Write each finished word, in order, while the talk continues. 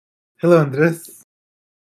Hello, Andres.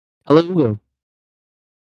 Hello, Hugo.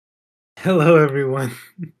 Hello, everyone.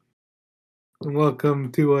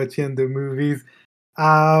 Welcome to Watching Movies.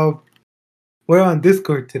 Uh, we're on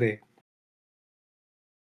Discord today,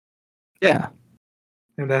 Yeah,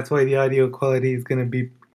 and that's why the audio quality is going to be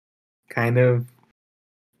kind of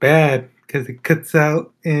bad because it cuts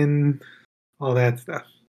out and all that stuff.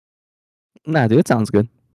 nah, dude, it sounds good.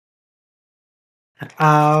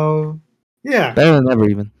 Yeah. Better than ever,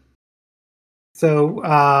 even.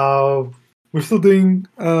 So, we're still doing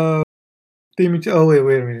damage. Oh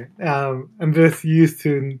wait a minute. I'm just used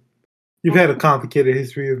to. You've had a complicated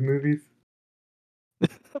history of movies.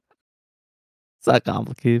 It's not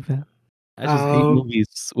complicated, man. I just hate Um,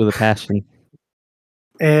 movies with a passion.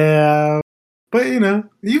 and but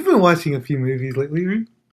you've been watching a few movies lately, right?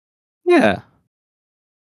 Yeah,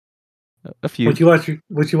 a few. What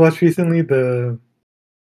you watched recently?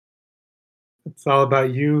 It's All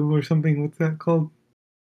About You or something. What's that called?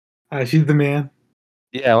 She's the Man.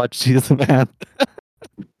 Yeah, I watched She's the Man.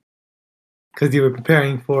 Because you were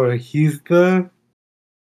preparing for He's the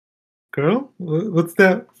Girl. What's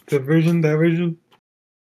that? That version.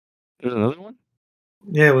 There's another one.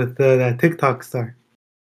 Yeah, with that TikTok star.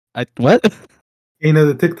 What? You know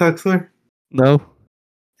the TikTok star? No.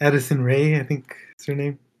 Addison Rae, I think is her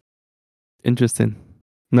name. Interesting.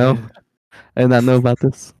 No, Yeah. I did not know about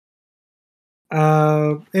this.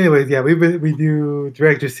 Anyways, yeah, we do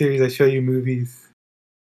director series. I show you movies.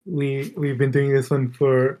 We've been doing this one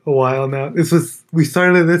for a while now. We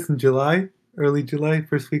started this in July, early July,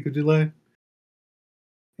 first week of July,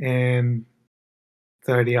 and it's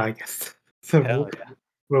already August. So Hell yeah.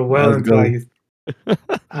 we're well Let's into go. August.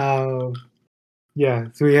 Yeah,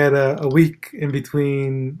 so we had a week in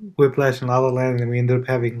between Whiplash and La La Land, and we ended up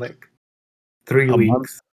having like 3 A month?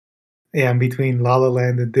 weeks. Yeah, in between La La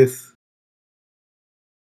Land and this,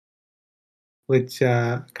 which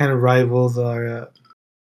kind of rivals our.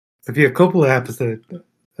 So if you have a couple of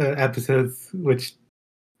episodes which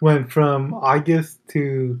went from August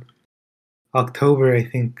to October, I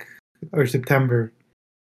think, or September.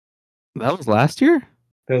 That was last year?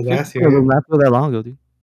 That was It last year. was not that long ago, dude.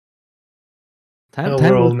 Time We're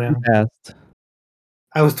goes old too now. fast.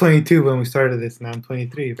 I was 22 when we started this, and I'm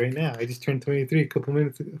 23 right now. I just turned 23 a couple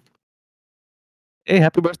minutes ago. Hey,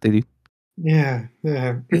 happy birthday, dude. Yeah.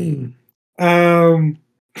 um.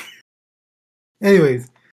 Anyways,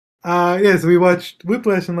 yeah. So we watched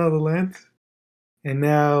Whiplash and La La Land, and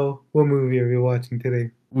now what movie are we watching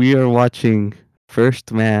today? We are watching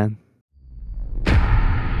First Man.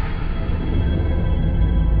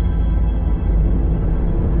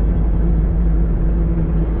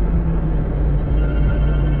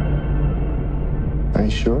 Are you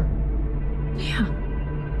sure? Yeah.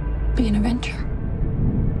 Be an adventure.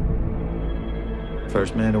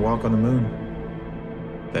 First man to walk on the moon.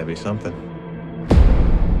 That'd be something.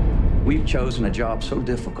 We've chosen a job so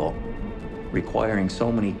difficult, requiring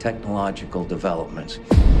so many technological developments.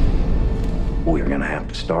 We're gonna have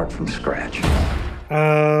to start from scratch.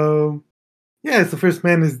 Yeah. So First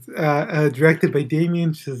Man is directed by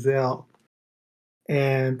Damien Chazelle,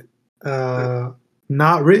 and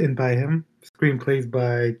not written by him. Screenplays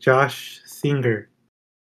by Josh Singer.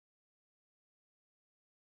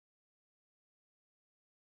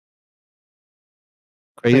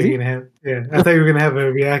 Crazy? I thought you were gonna have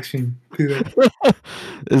a reaction to that.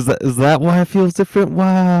 Is that why it feels different?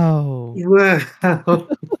 Wow. Wow.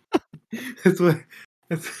 That's what.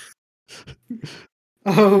 That's,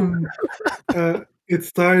 it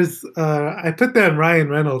stars. I put down Ryan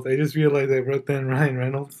Reynolds. I just realized I wrote down Ryan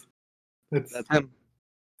Reynolds. That's him.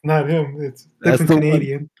 not him. It's That's different the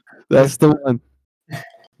Canadian. One. That's the one.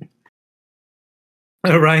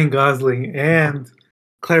 Ryan Gosling and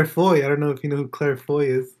Claire Foy. I don't know if you know who Claire Foy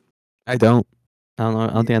is. I don't know. I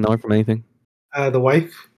don't think I know her from anything. The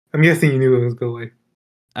wife. I'm guessing you knew it was the wife.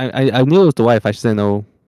 I knew it was the wife. I just didn't know.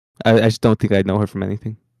 I just don't think I know her from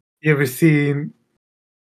anything. You ever seen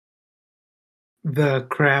The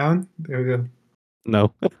Crown? There we go.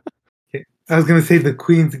 No. Okay. I was gonna say The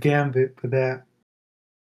Queen's Gambit, but that.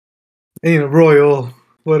 And, Royal,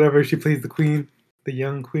 whatever. She plays the queen, the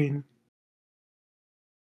young queen.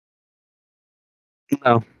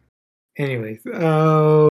 No. Anyways,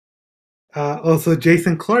 also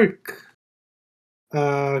Jason Clarke,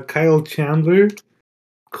 Kyle Chandler,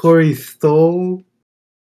 Corey Stoll,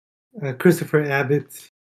 Christopher Abbott,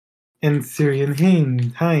 and Syrian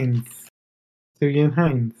Hines.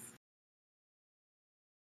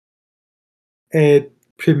 It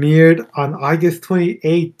premiered on August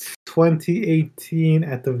 28th, 2018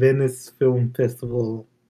 at the Venice Film Festival.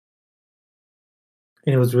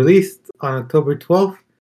 And it was released on October 12th,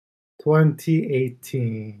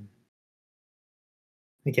 2018.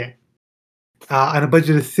 Okay. On a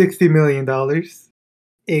budget of $60 million,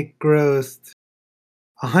 it grossed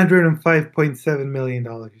 $105.7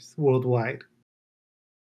 million worldwide.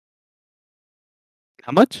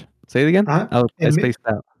 How much? Say it again. I It ma- spaced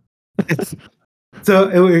out. so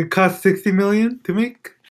it cost $60 million to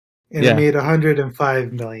make, and it Yeah. made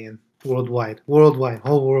 $105 million worldwide. Worldwide,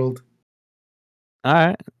 whole world. All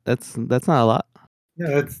right. That's not a lot.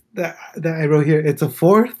 Yeah, that's that I wrote here. It's a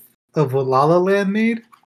fourth of what La La Land made,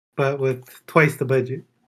 but with twice the budget.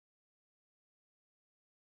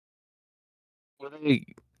 Were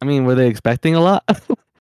they expecting a lot?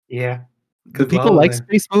 Yeah. Do 'Cause La people La like Land-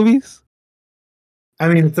 space movies? I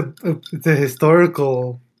mean, it's a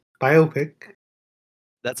historical biopic.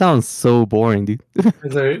 That sounds so boring, dude.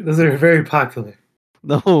 Those are very popular.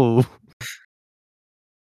 No.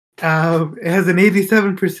 It has an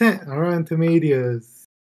 87% on Rotten Tomatoes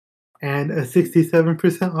and a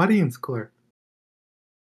 67% audience score.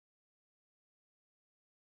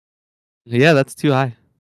 Yeah, that's too high.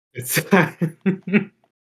 It's here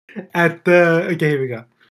we go.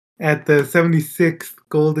 At the 76th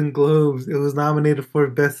Golden Globes, it was nominated for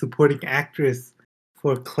Best Supporting Actress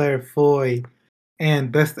for Claire Foy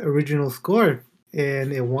and Best Original Score,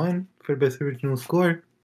 and it won for Best Original Score.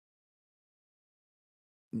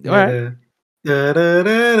 All right. Yeah.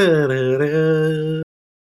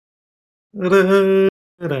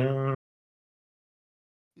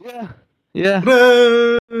 Yeah.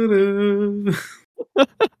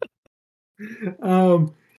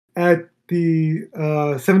 At the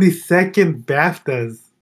 72nd BAFTAs,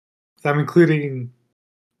 so I'm including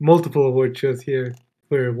multiple award shows here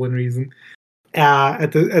for one reason.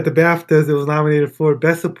 At the BAFTAs, it was nominated for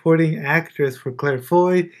Best Supporting Actress for Claire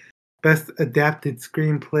Foy, Best Adapted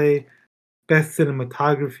Screenplay, Best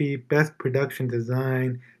Cinematography, Best Production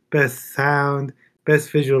Design, Best Sound,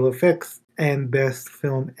 Best Visual Effects, and Best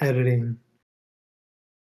Film Editing.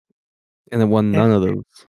 And it won none of those.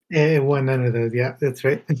 It won none of those. Yeah, that's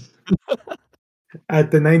right.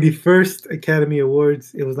 At the 91st Academy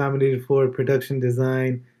Awards, it was nominated for Production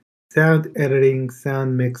Design, Sound Editing,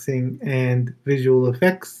 Sound Mixing, and Visual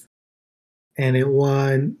Effects. And it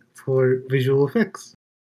won for Visual Effects.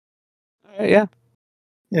 Yeah.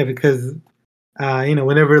 Yeah, because,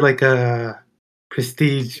 whenever like a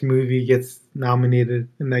prestige movie gets nominated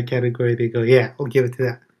in that category, they go, yeah, I'll give it to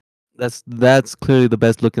that. That's clearly the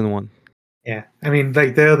best looking one. Yeah. I mean,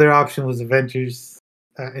 like the other option was Avengers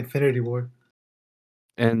Infinity War.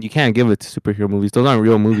 And you can't give it to superhero movies. Those aren't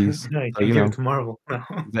real movies. No, you So, can't give it to Marvel. No.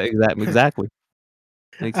 Exactly.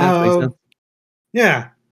 Makes sense. Yeah.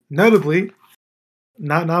 Notably,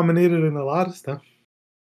 not nominated in a lot of stuff.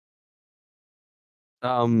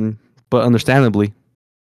 But understandably.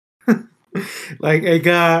 Like it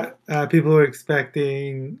got people were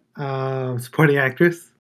expecting supporting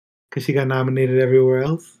actress because she got nominated everywhere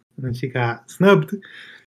else, and then she got snubbed.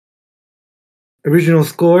 Original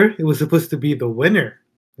score, it was supposed to be the winner.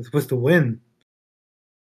 It was supposed to win.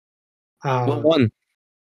 What one?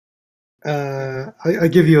 I'll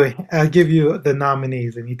give you the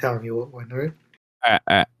nominees, and you tell me what won, right? All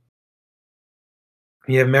right.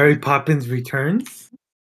 You have Mary Poppins Returns.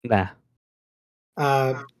 Nah.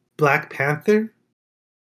 Black Panther.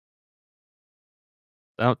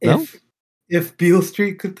 No. If Beale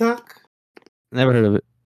Street Could Talk. Never heard of it.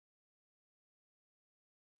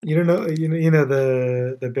 You don't know, you know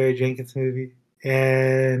the Barry Jenkins movie,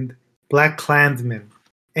 and Black Klansman,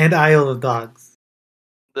 and Isle of Dogs.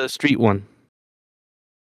 The street one.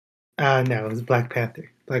 No, it was Black Panther.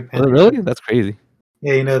 Black Oh, Panther. really? That's crazy.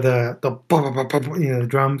 Yeah, you know the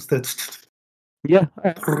drums. That's Yeah.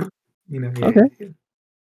 Yeah. Okay.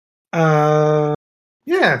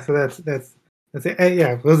 Yeah. So that's it.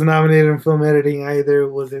 Yeah, it wasn't nominated in film editing either.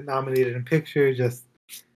 Wasn't nominated in picture. Just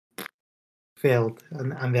failed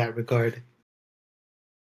on that regard.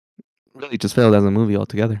 Really just failed as a movie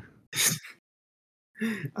altogether.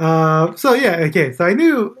 So yeah, okay. So I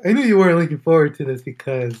knew you weren't looking forward to this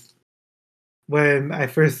because when I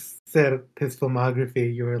first said his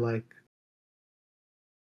filmography, you were like,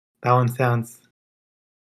 "That one sounds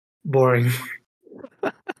boring."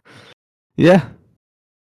 Yeah.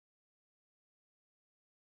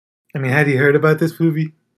 I mean, had you heard about this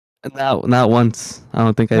movie? Not once. I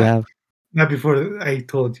don't think I have. Not before I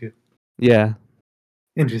told you. Yeah.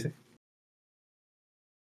 Interesting.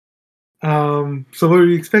 So what were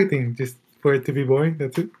you expecting? Just for it to be boring?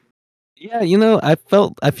 That's it? Yeah, I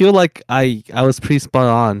feel like I was pretty spot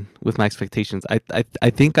on with my expectations. I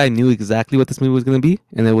think I knew exactly what this movie was going to be,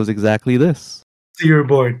 and it was exactly this. So you were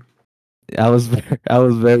bored. I was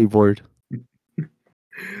very bored.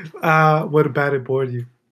 What about it bored you?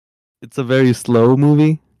 It's a very slow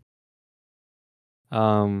movie.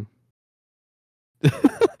 Um,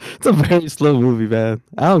 it's a very slow movie, man.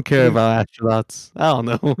 I don't care about astronauts. I don't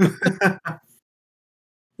know.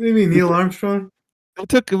 What do you mean, Neil Armstrong? They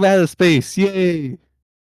took him out of space. Yay!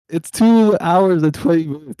 It's 2 hours and 20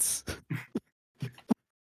 minutes.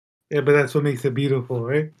 Yeah, but that's what makes it beautiful,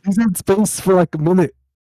 right? He's in space for like a minute.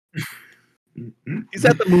 He's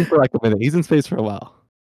at the moon for like a minute. He's in space for a while.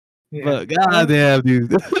 Yeah. But goddamn,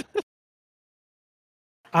 dude.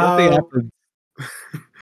 Nothing happened.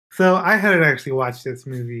 So I hadn't actually watched this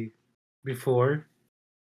movie before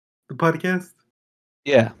the podcast.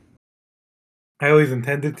 Yeah. I always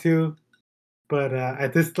intended to, but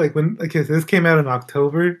at this so this came out in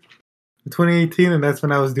October 2018, and that's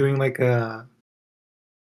when I was doing I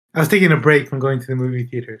was taking a break from going to the movie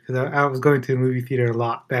theater because I was going to the movie theater a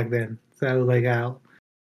lot back then. So I was like, I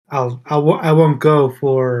won't go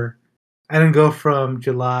for. I didn't go from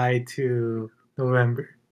July to November.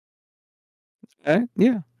 Okay.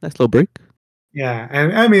 Yeah. Nice little break. Yeah,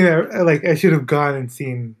 and I mean, I should have gone and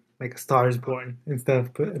seen like A Star Is Born and stuff,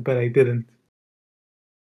 but I didn't.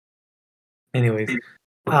 Anyways,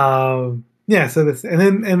 yeah. So this, and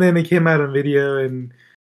then it came out on video, and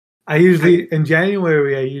I usually in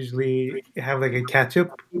January I usually have like a catch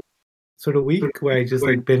up sort of week where I just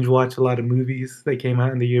like binge watch a lot of movies that came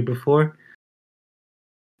out in the year before.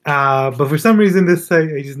 But for some reason this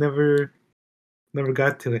I just never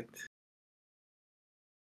got to it.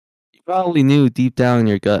 You probably knew deep down in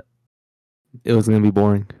your gut it was gonna be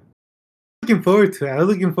boring. Looking forward to it.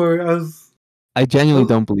 I genuinely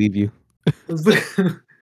don't believe you.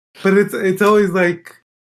 But it's always like,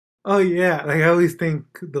 oh yeah, like I always think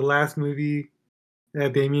the last movie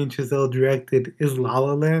that Damien Chazelle directed is La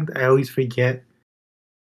La Land. I always forget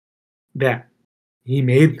that he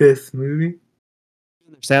made this movie.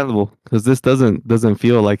 Understandable, because this doesn't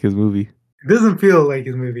feel like his movie. It doesn't feel like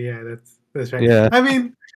his movie. Yeah, that's right. Yeah. I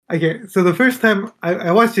mean, okay. So the first time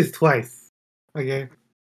I watched this twice. Okay.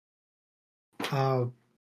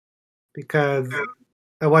 Because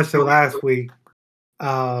I watched it last week.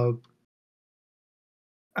 Because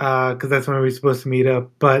that's when we were supposed to meet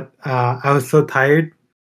up. But I was so tired,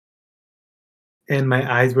 and my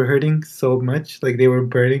eyes were hurting so much, like they were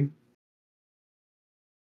burning.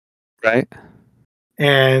 Right.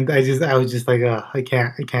 And I was just like, oh, I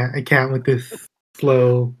can't with this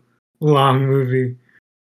slow, long movie.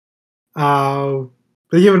 But I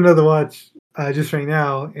gave it another watch just right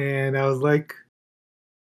now, and I was like,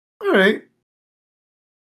 all right.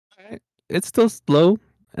 It's still slow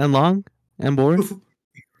and long and boring,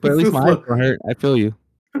 but at least my eyes don't hurt. I feel you.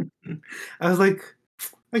 I was like,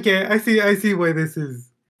 okay, I see why this is,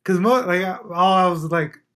 because all I was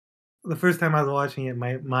like, the first time I was watching it,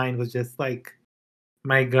 my mind was just like,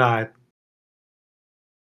 my God.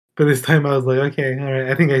 But this time I was like, okay, all right,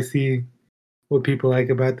 I think I see what people like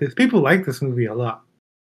about this. People like this movie a lot.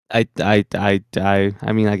 I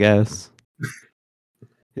mean, I guess.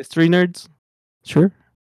 History nerds? Sure.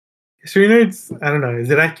 History nerds? I don't know. Is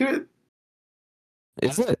it accurate?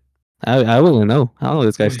 Is it? I wouldn't know. I don't know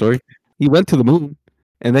this guy's story. He went to the moon,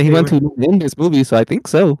 and then he went to the moon in this movie, so I think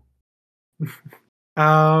so.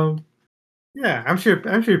 Yeah, I'm sure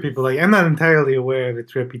people like. I'm not entirely aware of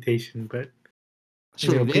its reputation, but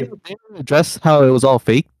Sure, they didn't address how it was all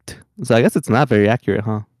faked, so I guess it's not very accurate,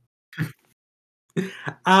 huh?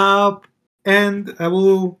 And I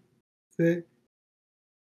will say,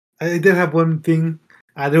 I did have one thing.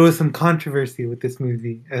 There was some controversy with this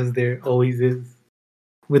movie, as there always is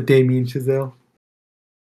with Damien Chazelle.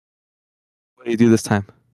 What do you do this time?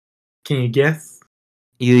 Can you guess?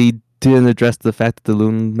 He didn't address the fact that the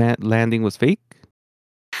moon landing was fake.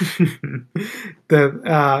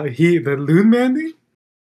 The loon landing?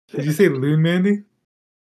 Did you say loon landing?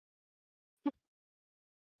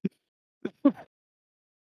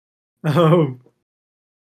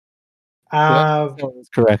 That's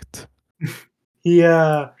correct. He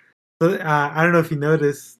I don't know if you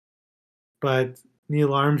noticed, but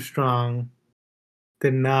Neil Armstrong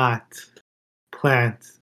did not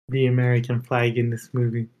plant the American flag in this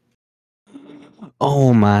movie.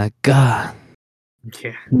 Oh my God.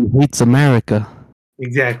 Yeah. He hates America.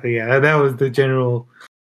 Exactly, yeah. That was the general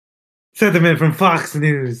sentiment from Fox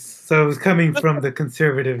News. So it was coming from the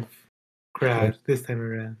conservative crowd this time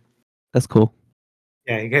around. That's cool.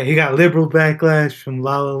 Yeah, he got liberal backlash from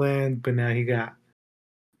La La Land, but now he got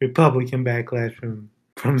Republican backlash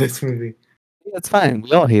from this movie. Yeah, it's fine.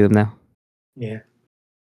 We all hate him now. Yeah.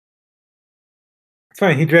 It's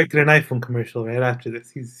fine. He directed an iPhone commercial right after this.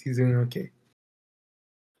 He's doing okay.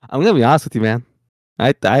 I'm gonna be honest with you, man.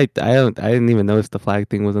 I didn't even notice the flag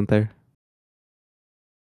thing wasn't there.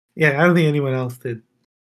 Yeah, I don't think anyone else did.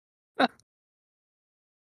 I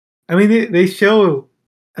mean, they show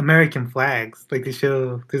American flags. Like they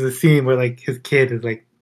show, there's a scene where like his kid is like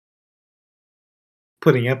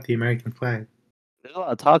putting up the American flag. There's a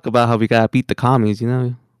lot of talk about how we gotta beat the commies.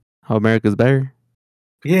 How America's better.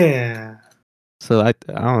 Yeah. So I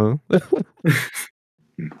don't know.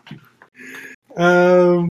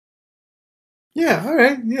 Yeah. All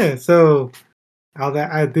right. Yeah. So, all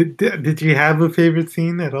that. Did you have a favorite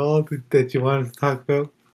scene at all that you wanted to talk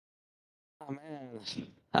about? Oh man,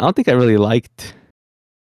 I don't think I really liked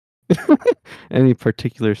any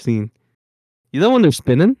particular scene. You know when they're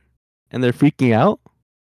spinning and they're freaking out?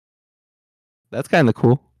 That's kind of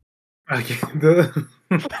cool. Okay.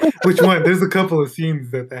 Which one? There's a couple of scenes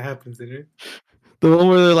that happens in it. The one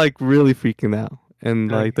where they're like really freaking out and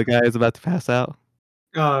like the Okay. guy is about to pass out.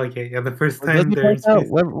 Oh, okay. Yeah, the first Or does time he they're in pass out?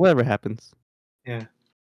 space. Whatever happens. Yeah.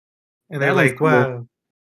 And That they're one's like, cool. wow.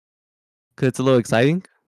 Cause it's a little exciting,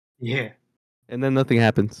 Yeah. and then nothing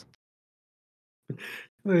happens.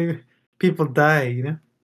 Like, people die, you know?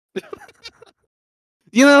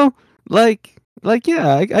 Yeah,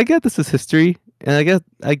 I get this is history, and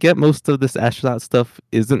I get most of this astronaut stuff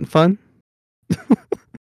isn't fun.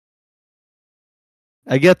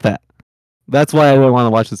 I get that. That's why I don't want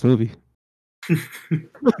to watch this movie.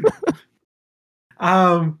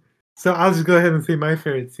 So I'll just go ahead and say my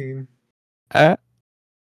favorite scene. Uh,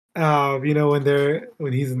 You know,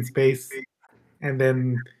 when he's in space and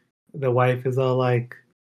then the wife is all like,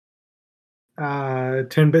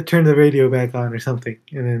 turn the radio back on or something,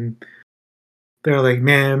 and then they're like,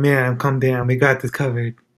 man, calm down, we got this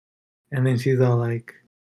covered. And then she's all like,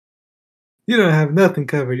 you don't have nothing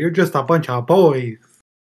covered, you're just a bunch of boys.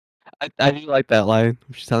 I do like that line.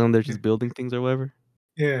 She's telling them they're just building things or whatever.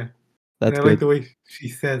 Yeah. That's And I good. like the way she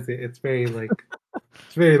says it. It's very like,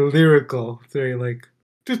 it's very lyrical. It's very like,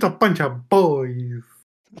 just a bunch of boys.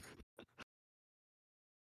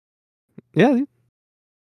 Yeah, dude.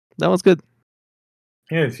 That was good.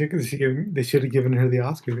 Yeah, they should have given her the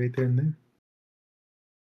Oscar right there and then.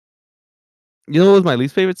 You know what was my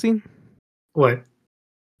least favorite scene? What?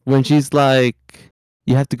 When she's like,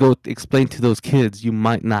 you have to go explain to those kids you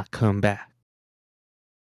might not come back.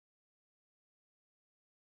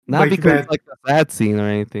 Not Like because that. it's like a sad scene or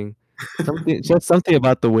anything. Just something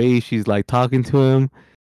about the way she's like talking to him,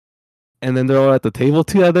 and then they're all at the table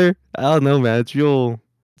together. I don't know, man. It's real.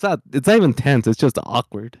 It's not even tense. It's just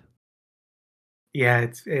awkward. Yeah,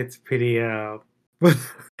 it's pretty Like Well,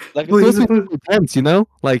 it's supposed to be tense, you know?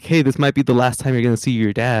 Like, hey, this might be the last time you're gonna see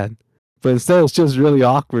your dad, but instead it's just really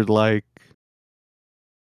awkward, like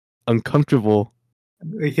uncomfortable.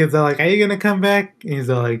 the kids are like, "Are you gonna come back?" And he's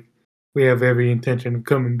all like, "We have every intention of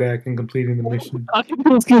coming back and completing the mission." Talking to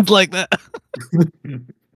those kids like that.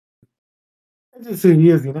 That's just who he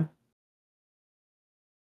is, you know.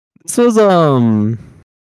 This was I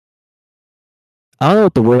don't know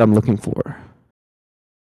what the word I'm looking for.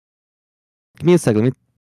 Give me a second.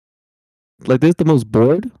 This is the most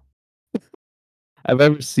bored I've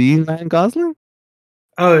ever seen Ryan Gosling.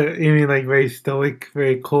 Oh, you mean like very stoic,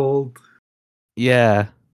 very cold? Yeah.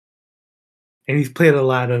 And he's played a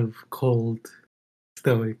lot of cold,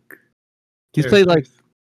 stoic. He's played like, characters.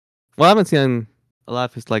 well, I haven't seen a lot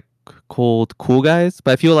of his like cold, cool guys,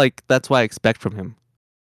 but I feel like that's what I expect from him.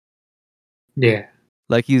 Yeah.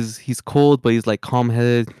 Like he's cold, but he's like calm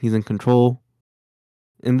headed. He's in control.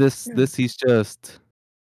 In this he's just,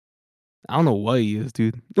 I don't know what he is,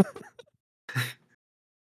 dude.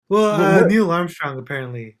 Well, Neil Armstrong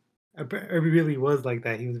apparently really was like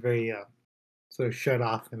that. He was very sort of shut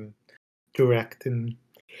off and direct, and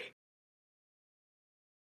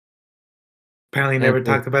apparently never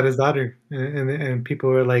talked about his daughter. And people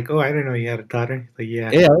were like, "Oh, I didn't know you had a daughter." Like,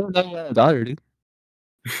 yeah. Yeah, I didn't know you had a daughter, dude.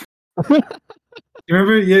 You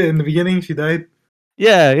remember? Yeah, in the beginning, she died.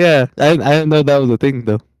 Yeah. I didn't know that was a thing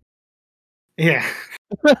though. Yeah.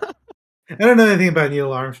 I don't know anything about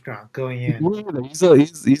Neil Armstrong going in. He's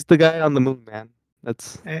the guy on the moon, man.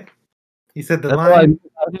 That's He said the all I line. need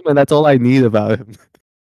about him, and that's all I need about him.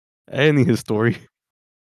 I didn't need his story.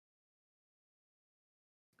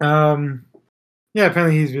 Yeah,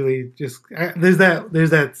 apparently he's really just. There's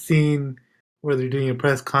that scene where they're doing a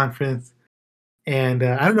press conference, and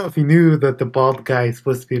I don't know if you knew that the bald guy is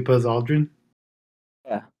supposed to be Buzz Aldrin.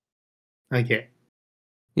 Yeah. Okay.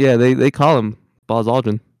 Yeah, they call him Buzz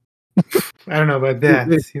Aldrin. I don't know about that.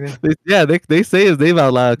 You know? They say his name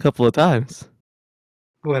out loud a couple of times.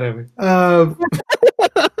 Whatever.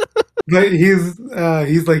 But he's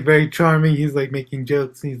like very charming. He's like making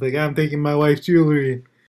jokes. And he's like, "I'm taking my wife's jewelry."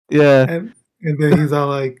 Yeah. And then he's all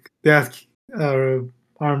like, they ask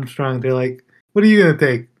Armstrong, they're like, "What are you gonna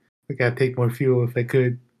take?" Like, I'd take more fuel if I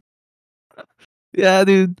could. Yeah,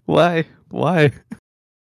 dude. Why? Why?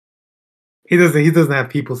 He doesn't have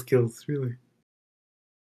people skills really.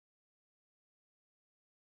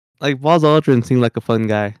 Like Buzz Aldrin seemed like a fun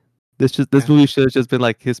guy. This Yeah. movie should have just been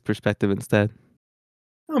like his perspective instead.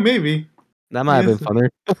 Oh, maybe. That might have been funner.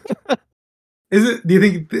 Is it? Do you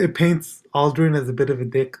think it paints Aldrin as a bit of a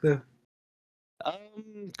dick though?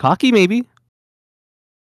 Cocky maybe.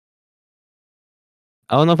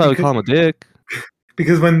 I don't know if I would call him a dick.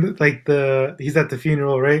 Because when like he's at the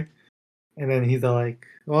funeral, right? And then he's all like,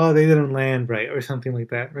 "Oh, they didn't land right," or something like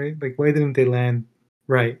that, right? Like, why didn't they land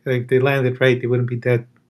right? Like, if they landed right, they wouldn't be dead.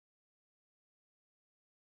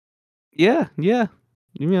 Yeah. You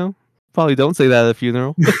know, probably don't say that at a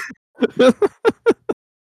funeral.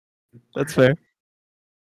 That's fair.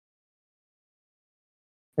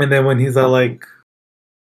 And then when he's all like,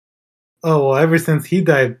 "Oh, well, ever since he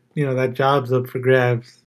died, that job's up for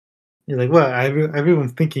grabs." He's like, "Well,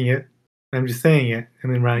 everyone's thinking it. I'm just saying it."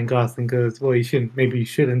 And then Ryan Gosling goes, "Well, you shouldn't. Maybe you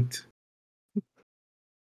shouldn't."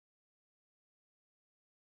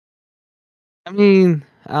 I mean,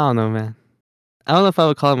 I don't know, man. I don't know if I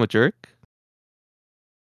would call him a jerk.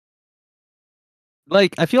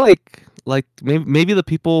 Like, I feel like maybe the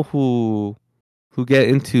people who get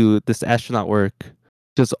into this astronaut work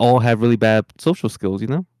just all have really bad social skills, you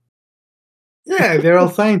know? Yeah, they're all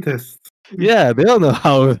scientists. Yeah, they don't know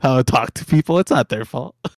how to talk to people. It's not their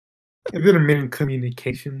fault. If they're in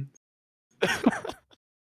communication.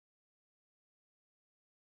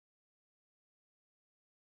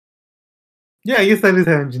 Yeah, I guess that is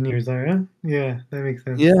how engineers are, huh? Yeah, that makes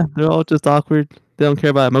sense. Yeah, they're all just awkward. They don't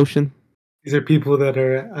care about emotion. These are people that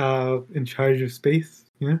are in charge of space,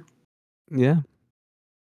 you know? Yeah.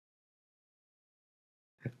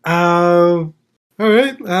 All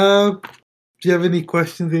right. Do you have any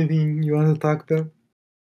questions? Anything you want to talk about?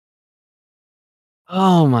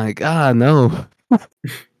 Oh my god, no.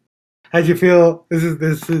 How'd you feel? This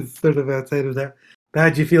is sort of outside of that. But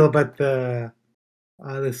how'd you feel about the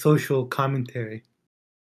social commentary?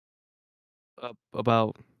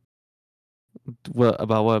 About what?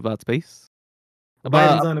 About what? About space?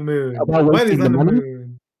 Whitey's on the moon. about wasting Whitey's the on the money?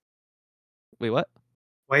 moon. Wait, what?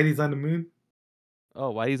 Whitey's on the moon.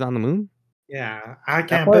 Oh, why he's on the moon? Yeah, I That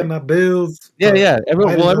can't part? pay my bills. Yeah, but yeah.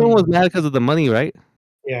 Everyone Whitey's on the was moon. mad because of the money, right?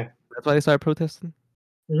 Yeah. That's why they started protesting.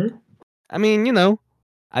 Mhm. I mean,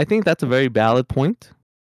 I think that's a very valid point.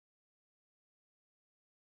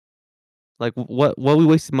 Like, what are we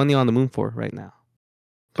wasting money on the moon for right now?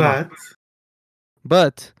 Come on.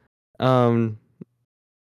 But,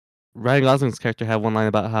 Ryan Gosling's character had one line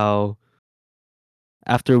about how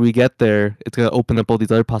after we get there, it's gonna open up all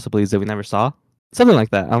these other possibilities that we never saw. Something like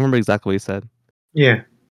that. I don't remember exactly what he said. Yeah.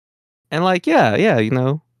 And like, yeah,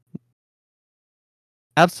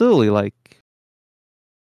 absolutely. Like,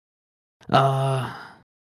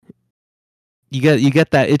 you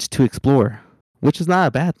get that itch to explore, which is not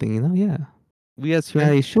a bad thing, Yeah, we as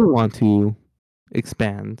humanity should want to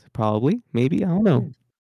expand. Probably, maybe, I don't know.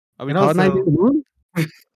 Are we And colonizing also, the moon?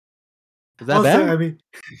 Is that also, bad? I mean,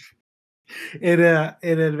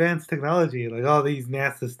 in advanced technology, like all these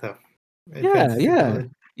NASA stuff. Yeah, Advanced yeah.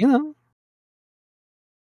 technology.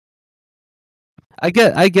 I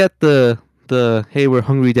get the hey, we're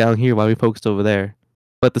hungry down here while we focused over there,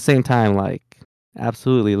 but at the same time, like,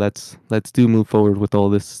 absolutely, let's do move forward with all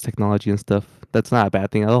this technology and stuff. That's not a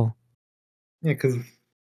bad thing at all. Yeah, because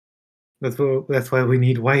that's why we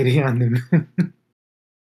need Whitey on them.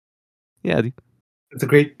 Yeah, That's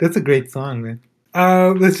a great song, man.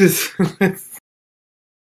 Let's just let's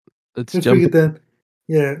jump. forget that.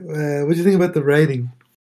 Yeah, what do you think about the writing?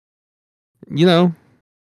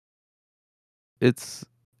 It's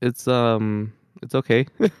okay.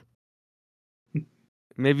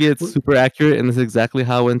 Maybe it's super accurate and it's exactly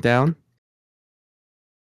how it went down.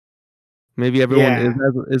 Maybe everyone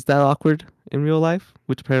is that awkward in real life,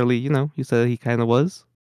 which apparently, you said he kind of was.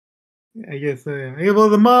 I guess so. Yeah. Well,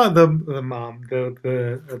 the mom,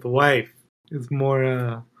 the wife is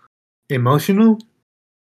more emotional.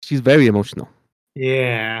 She's very emotional.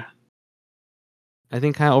 Yeah. I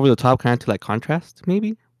think kind of over the top, kind of to like contrast,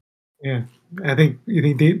 maybe. Yeah. I think do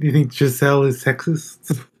you think Giselle is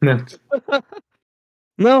sexist? No.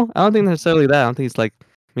 No, I don't think necessarily that. I don't think it's like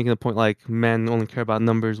making a point like men only care about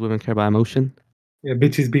numbers, women care about emotion. Yeah,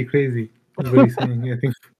 bitches be crazy. Is what he's saying. I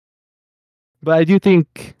think. But I do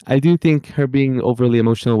think her being overly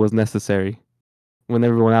emotional was necessary when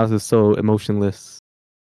everyone else is so emotionless.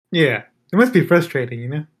 Yeah, it must be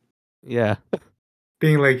frustrating, Yeah.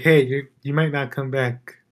 being like, hey, you might not come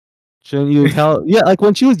back. Shouldn't you tell? Yeah, like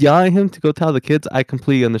when she was yelling at him to go tell the kids, I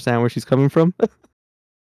completely understand where she's coming from.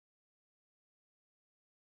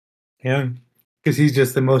 Yeah, because he's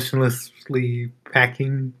just emotionlessly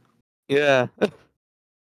packing. Yeah.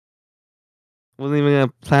 Wasn't even gonna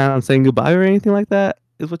plan on saying goodbye or anything like that,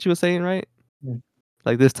 is what you were saying, right? Yeah.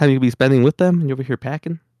 Like this time you could be spending with them and you're over here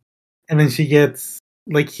packing. And then she gets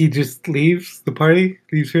like he just leaves the party,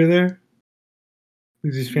 leaves her there.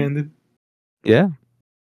 He's just stranded. Yeah.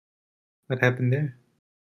 What happened there?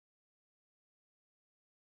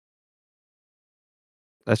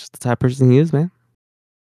 That's just the type of person he is, man.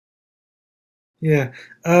 Yeah.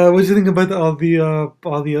 What do you think about all the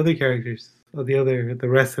other characters, the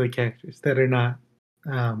rest of the characters that are not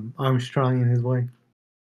Armstrong and his wife?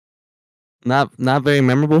 Not very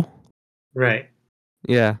memorable. Right.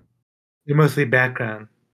 Yeah. They're mostly background.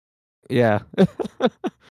 Yeah.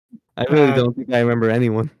 I really Uh, don't think I remember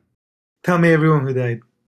anyone. Tell me everyone who died.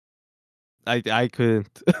 I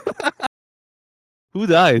couldn't. Who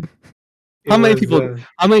died? It How many was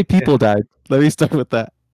people died? Let me start with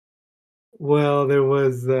that. well, it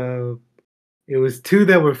was two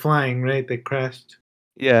that were flying, right? That crashed,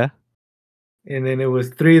 Yeah. and then it was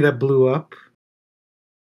three that blew up.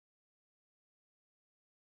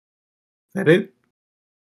 Is that it?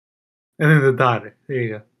 And then the daughter. There you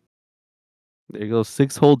go. There you go.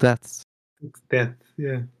 6 whole deaths. Six deaths.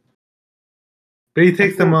 Yeah. But he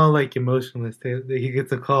takes them all like emotionless. He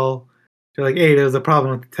gets a call. They're like, "Hey, there was a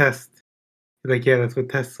problem with the test." He's like, "Yeah, that's what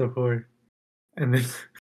tests are for." And then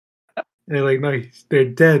they're like, "No, they're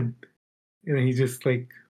dead." And then he's just like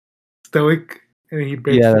stoic, and then he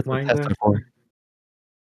breaks Yeah, the that's what wine tests glass. are for.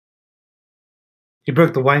 He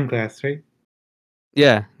broke the wine glass, right?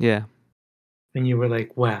 Yeah, yeah. And you were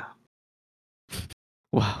like, "Wow."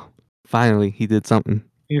 Wow. Finally, he did something.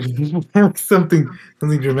 something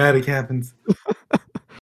dramatic happens.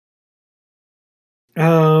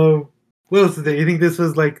 What else is there? You think this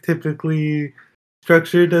was like typically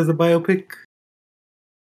structured as a biopic?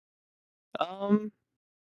 Um,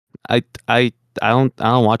 I don't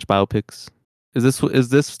watch biopics. Is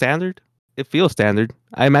this standard? It feels standard.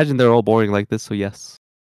 I imagine they're all boring like this, so yes.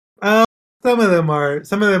 Uh, some of them are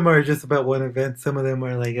just about one event. Some of them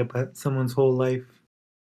are like about someone's whole life.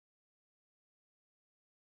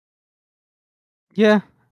 Yeah.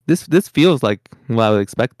 This feels like what I would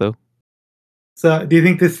expect though. So, do you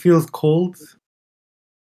think this feels cold?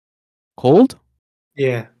 Cold?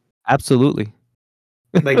 Yeah, Absolutely.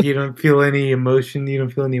 like you don't feel any emotion, you don't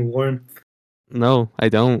feel any warmth, No, I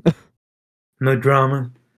don't. no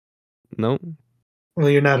drama. No. Well,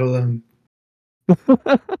 you're not alone.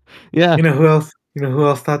 Yeah. You know who else? You know who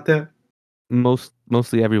else thought that?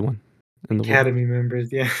 Mostly everyone in the world. Academy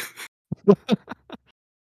members. Yeah.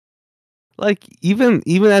 Like even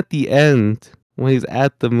at the end when he's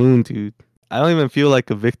at the moon, dude, I don't even feel like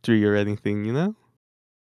a victory or anything, you know?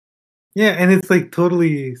 Yeah, and it's like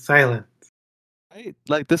totally silent. Right?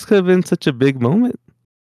 Like this could have been such a big moment.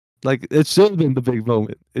 Like it should have been the big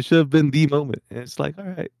moment. It should have been the moment. And it's like, all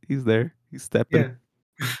right, he's there. He's stepping.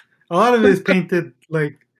 Yeah. A lot of it is painted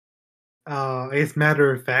like I guess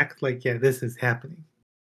matter of fact, like yeah, this is happening.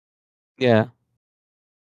 Yeah.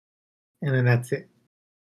 And then that's it.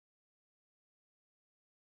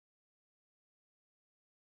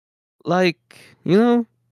 Like, you know,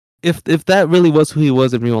 if that really was who he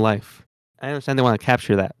was in real life, I understand they want to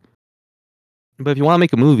capture that. But if you want to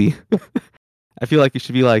make a movie, I feel like you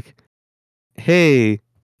should be like, hey,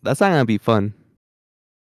 that's not gonna be fun.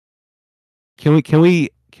 Can we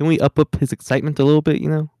up his excitement a little bit, you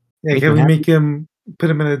know? Yeah, Make can him we happy? make him put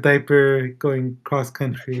him in a diaper going cross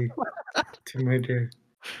country to murder?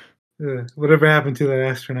 Whatever happened to that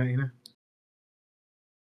astronaut, you know?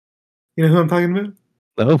 You know who I'm talking about?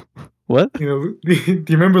 No. What? You know, do you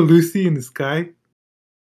remember Lucy in the Sky?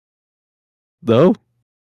 No?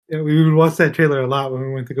 Yeah, we would watch that trailer a lot when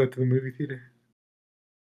we went to go to the movie theater.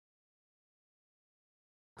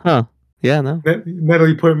 Huh. Yeah, no.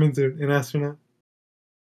 Natalie Portman's an astronaut.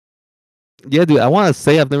 Yeah, dude, I wanna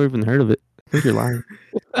say I've never even heard of it. I think you're lying.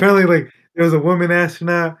 Apparently, like there was a woman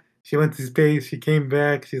astronaut. She went to space. She came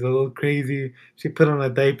back. She's a little crazy. She put on a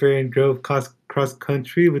diaper and drove cross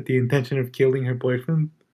country with the intention of killing her boyfriend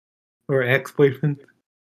or ex boyfriend.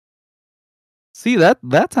 See, that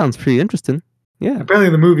sounds pretty interesting. Yeah. Apparently,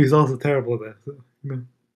 the movie is also terrible. Though, so, you know,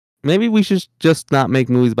 Maybe we should just not make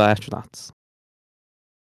movies about astronauts.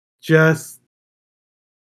 just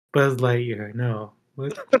Buzz Lightyear. No.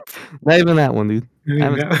 What? Not even that one, dude. I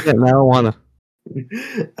haven't No. seen it and I don't wanna.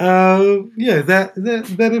 Yeah. Is that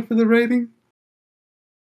it for the rating?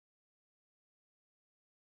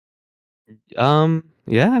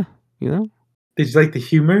 Yeah, you know? Did you like the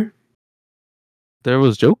humor? There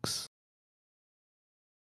was jokes?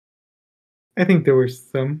 I think there were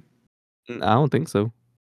some. I don't think so.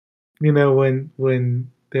 You know,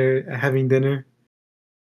 when they're having dinner,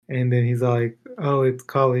 and then he's all like, "Oh, it's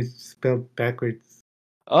college spelled backwards."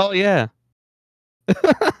 Oh yeah. Is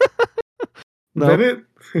No. that it?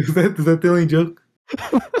 Is that the only joke?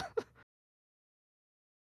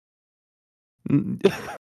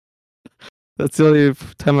 That's the only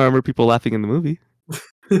time I remember people laughing in the movie.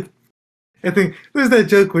 I think there's that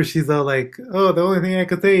joke where she's all like, "Oh, the only thing I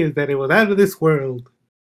could say is that it was out of this world."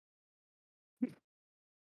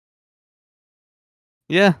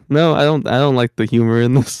 Yeah, no, I don't like the humor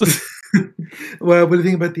in this. Well, what do you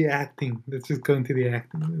think about the acting? Let's just go into the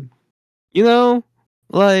acting. Then. You know,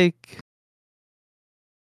 like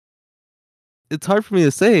it's hard for me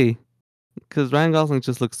to say because Ryan Gosling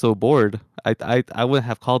just looks so bored. I wouldn't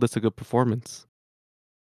have called this a good performance.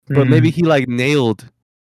 But maybe he like nailed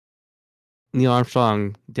Neil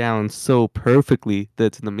Armstrong down so perfectly that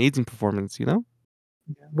it's an amazing performance, you know?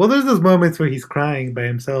 Well, there's those moments where he's crying by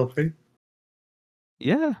himself, right?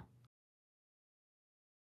 Yeah.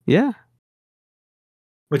 Yeah.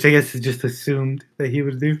 Which I guess is just assumed that he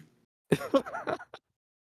would do.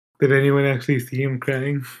 Did anyone actually see him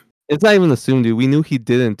crying? It's not even assumed, dude. We knew he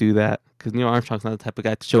didn't do that because Neil Armstrong's not the type of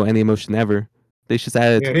guy to show any emotion ever. They just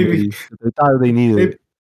added Yeah, it to the maybe- movie. They thought they needed Maybe, it.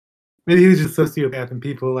 maybe he was just sociopath, and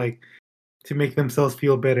people like to make themselves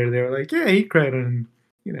feel better. They were like, "Yeah, he cried on,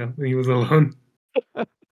 when he was alone."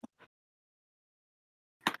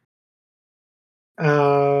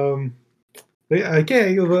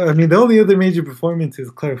 Okay. Well, I mean, the only other major performance is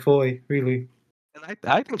Claire Foy, really. And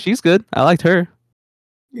I think she's good. I liked her.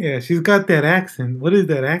 Yeah, she's got that accent. What is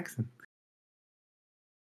that accent?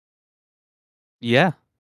 Yeah.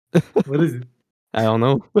 What is it? I don't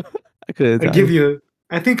know. I could I give you.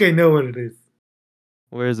 I think I know what it is.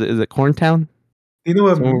 Where is it? Is it Corntown? You know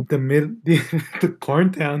what? So- The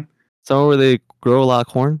Corn Town. Somewhere where they grow a lot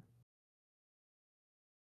of corn?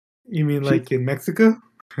 You mean like in Mexico?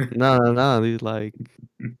 No. Dude, like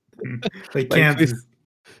Like Like, Kansas?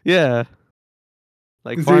 yeah.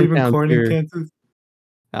 Like Is there farm even towns corn here. in Kansas?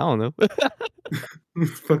 I don't know. Who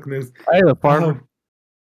the fuck knows? I had a farmer.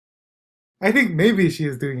 I think maybe she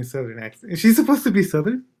is doing a southern accent. Is she supposed to be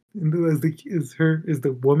southern? Is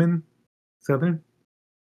the woman southern?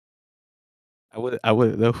 I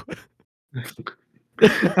wouldn't know.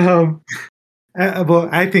 Well,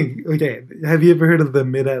 I think okay. Have you ever heard of the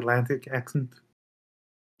Mid-Atlantic accent?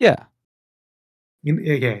 Yeah.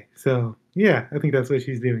 Okay, so yeah, I think that's what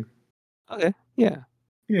she's doing. Okay. Yeah.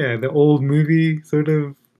 Yeah, the old movie sort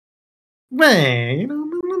of. Man,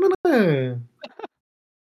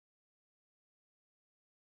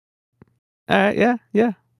 All right. Yeah.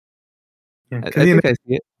 Yeah, I 'cause, think I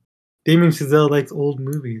see it. Damien Chazelle likes old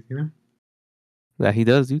movies, Yeah, he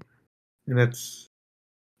does, dude. and that's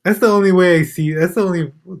the only way I see. That's the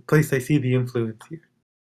only place I see the influence here.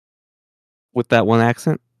 With that one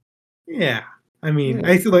accent. Yeah, I mean, Yeah.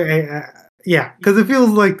 I feel like yeah, because it feels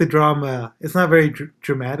like the drama. It's not very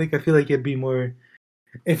dramatic. I feel like it'd be more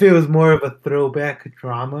if it was more of a throwback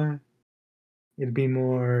drama. It'd be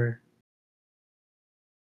more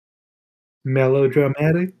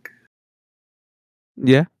melodramatic,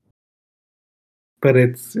 Yeah. but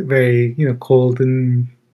it's very cold and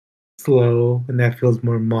slow, and that feels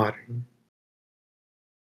more modern.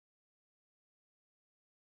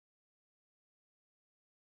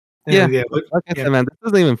 Yeah. yeah, Like I yeah. said, man, this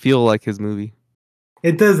doesn't even feel like his movie.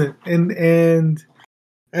 It doesn't, and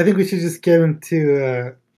I think we should just get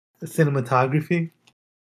into cinematography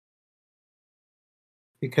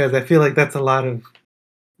because I feel like that's a lot of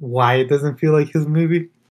why it doesn't feel like his movie.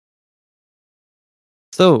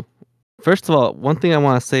 So, first of all, one thing I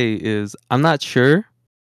want to say is I'm not sure.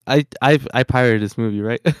 I pirated this movie,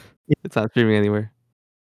 right? It's not streaming anywhere.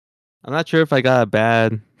 I'm not sure if I got a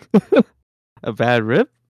bad a bad rip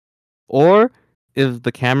or if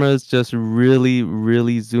the camera is just really,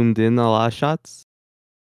 really zoomed in a lot of shots.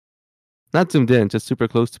 Not zoomed in, just super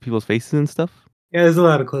close to people's faces and stuff. Yeah, there's a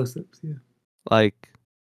lot of close-ups. Yeah, Like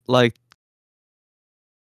they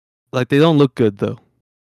don't look good though.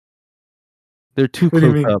 They're too What do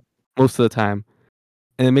you close mean? up most of the time,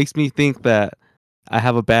 and it makes me think that I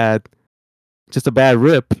have a bad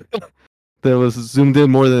rip that was zoomed in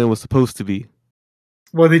more than it was supposed to be.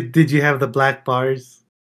 Well, did you have the black bars?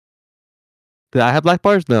 Did I have black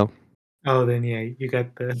bars? No. Oh, then yeah, you got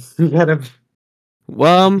you got a.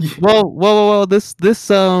 Well. This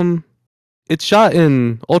it's shot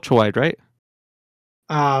in ultra wide, right?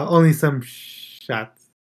 Only some shots.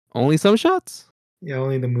 Only some shots. Yeah,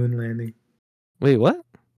 only the moon landing. Wait, what?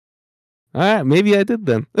 All right, maybe I did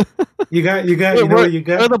then. You got, Wait, you know what you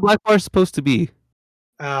where are got the black bars supposed to be?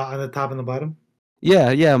 on the top and the bottom. Yeah.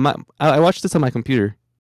 I watched this on my computer,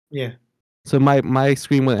 Yeah. so my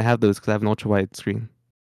screen wouldn't have those because I have an ultra wide screen.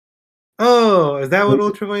 Oh, is that what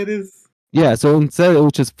ultrawide is? Yeah, so instead it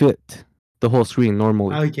would just fit the whole screen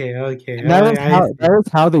normally. Okay, okay. And that see.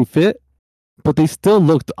 is how they fit, but they still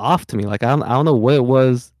looked off to me. Like I don't know what it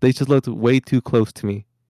was. They just looked way too close to me,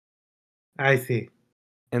 I see.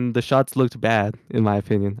 and the shots looked bad in my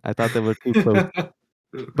opinion. I thought they were too close.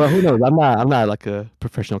 But who knows? I'm not like a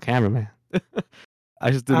professional cameraman.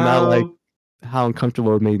 I just did not like how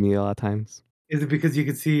uncomfortable it made me a lot of times. Is it because you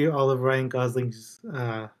could see all of Ryan Gosling's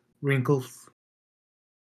wrinkles?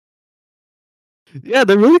 Yeah,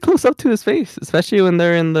 they're really close up to his face, especially when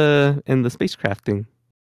they're in the spacecraft thing.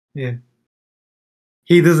 Yeah.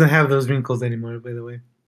 He doesn't have those wrinkles anymore, by the way.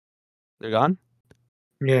 They're gone.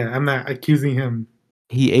 Yeah, I'm not accusing him.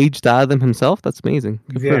 He aged out of them himself. That's amazing.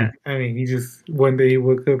 Good for Yeah, him. I mean, he just one day he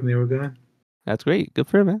woke up and they were gone. That's great. Good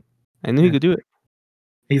for him, man. I knew he Yeah. could do it.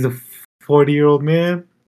 He's a 40-year-old man.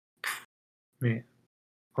 Man,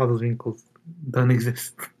 all those wrinkles don't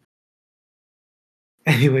exist.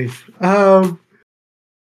 Anyways, yeah.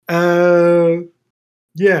 I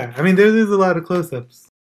mean, there's a lot of close-ups.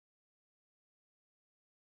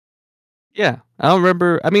 Yeah, I don't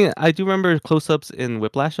remember. I mean, I do remember close-ups in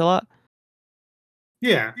Whiplash a lot,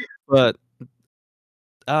 Yeah, but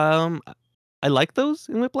I like those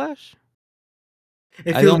in Whiplash.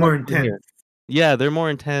 it I feels don't more like them here. intense. Yeah, they're more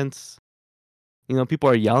intense. You know, people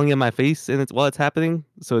are yelling in my face and it's while it's happening,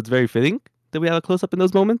 so it's very fitting that we have a close-up in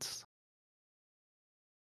those moments.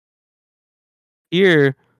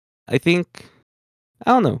 Here, I think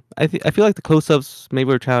I don't know. I feel like the close-ups maybe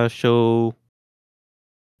we're trying to show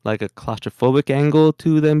like a claustrophobic angle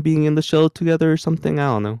to them being in the shell together or something. I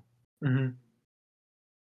don't know. Hmm.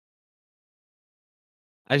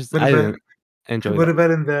 What I about didn't enjoy what that. about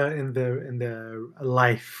in the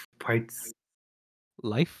life parts?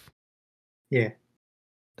 Life Yeah,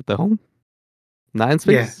 at the home, not in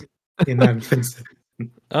yeah, space. in that offensive.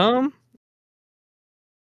 I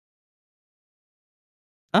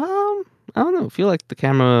don't know. I feel like the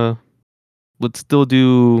camera would still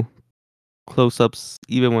do close-ups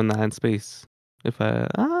even when not in space. If I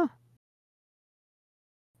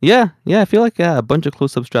yeah, I feel like a bunch of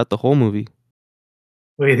close-ups throughout the whole movie.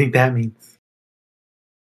 What do you think that means?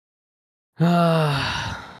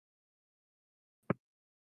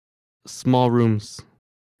 Small rooms.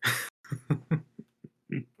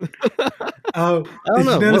 Oh, I don't did you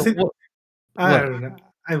know. notice it? I what? don't know.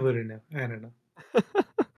 I wouldn't know. I don't know.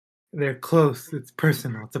 They're close. It's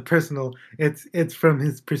personal. It's a personal. It's from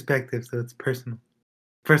his perspective, so it's personal.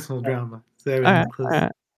 Personal drama. So everything's All close.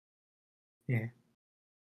 right. Yeah.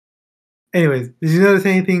 Anyways, did you notice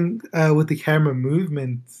anything with the camera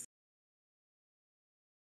movements?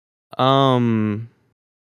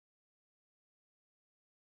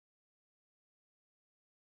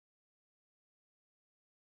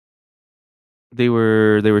 They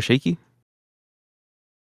were shaky.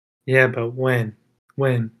 Yeah, but when?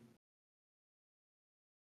 When?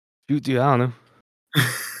 Dude, I don't know.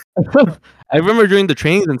 I remember during the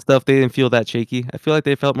trains and stuff, they didn't feel that shaky. I feel like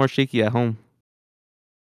they felt more shaky at home.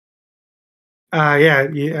 Yeah,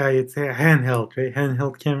 it's a handheld, right?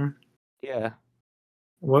 Handheld camera. Yeah.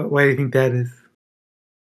 Why do you think that is?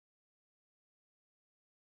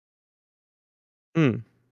 That's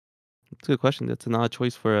a good question. That's an odd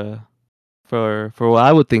choice for a for what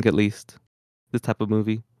I would think at least. This type of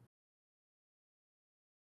movie.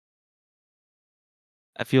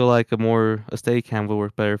 I feel like a steady cam would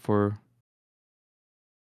work better for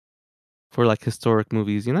like historic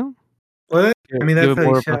movies, you know? Well, I mean, Give that's it how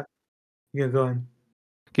more you of a shot. Yeah, go on.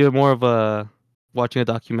 give it more of a watching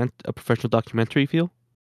a professional documentary feel.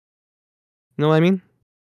 You know what I mean?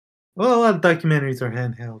 Well, a lot of documentaries are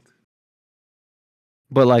handheld.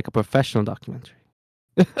 But like a professional documentary.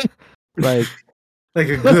 Like Like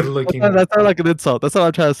a good looking that's not like an insult. That's what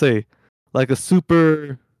I'm trying to say. Like a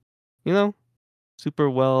super, you know, super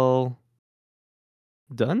well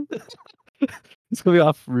done. It's gonna be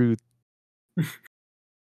off rude.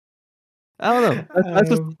 I don't know. That's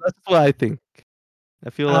what I think. I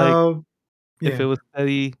feel like if yeah. it was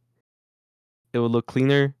steady, it would look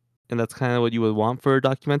cleaner, and that's kind of what you would want for a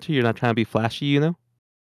documentary. You're not trying to be flashy, you know.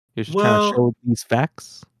 You're just trying to Well, show these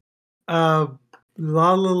facts. La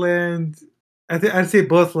La Land. I'd say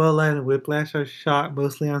both La La Land and Whiplash are shot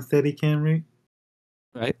mostly on Steadicam, right?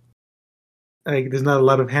 Right. Like, there's not a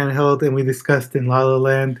lot of handheld, and we discussed in La La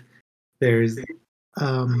Land. There's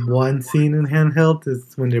one scene in handheld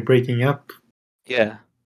is when they're breaking up. Yeah.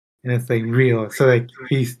 and it's like real. So like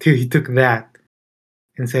he took that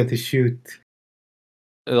and said to shoot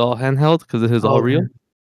It all handheld because it is all real.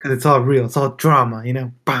 because it's all real. It's all drama, you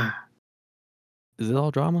know. Bah. Is it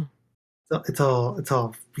all drama? So it's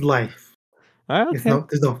all life. All right, It's okay.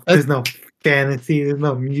 there's no fantasy. There's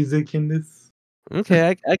no music in this.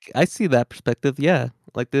 Okay, I see that perspective. Yeah,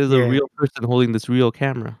 like there's a Yeah. real person holding this real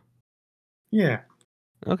camera. Yeah.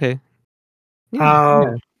 Okay.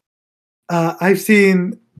 Yeah. I've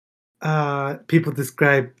seen people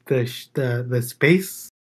describe the space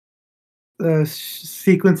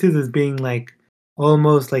sequences as being like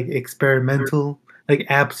almost like experimental, like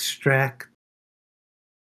abstract.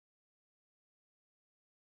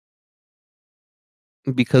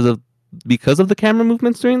 Because of the camera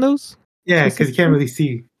movements during those. Yeah, because you can't Specifically? really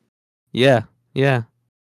see. Yeah. Yeah.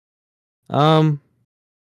 Um.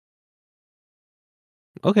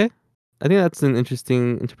 Okay. I think that's an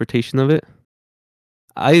interesting interpretation of it.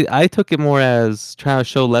 I took it more as trying to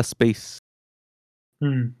show less space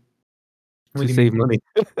Hmm. What to do you save mean? money.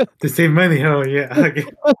 To save money? Oh yeah. Okay.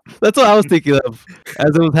 That's what I was thinking of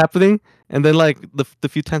as it was happening. And then like the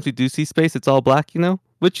few times we do see space, it's all black,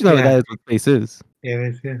 which Yeah. that is what space is. Yeah. It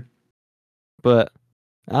is, yeah. But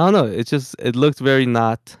I don't know. It looked very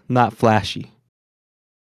not flashy.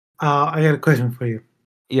 I got a question for you.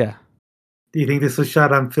 Yeah. Do you think this was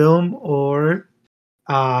shot on film or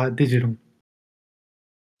digital?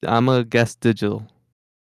 I'm gonna guess digital.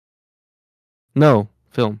 No,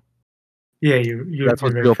 film. Yeah, you're That's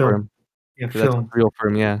what's right. real for Film. him. Yeah, 'Cause that's film. what's real for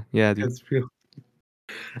him. Yeah. Yeah, dude. That's real.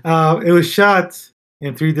 It was shot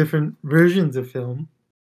in 3 different versions of film.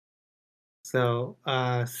 So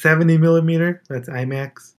 70 millimeter, that's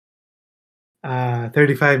IMAX.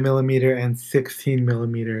 35 millimeter and 16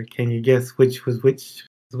 millimeter. Can you guess which was which?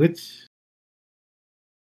 Which?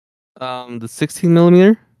 The 16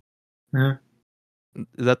 millimeter, Uh,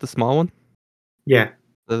 is that the small one? yeah, Is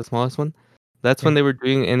that the smallest one? That's yeah. when they were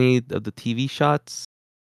doing any of the TV shots,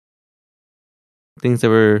 things that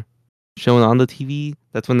were shown on the TV.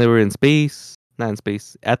 That's when they were in space, not in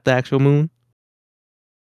space, at the actual moon.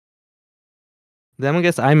 Then I'm gonna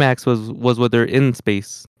guess IMAX was when they're in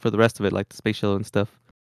space for the rest of it, like the space shuttle and stuff.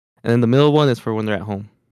 And then the middle one is for when they're at home.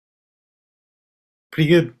 Pretty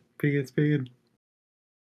good. Pretty good.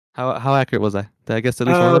 How accurate was I? Did I guess at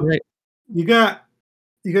least one of them right? You got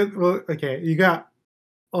well. Okay, you got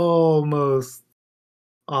almost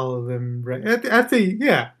all of them right. I'd say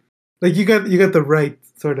yeah. Like you got the right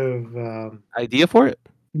sort of Idea for it?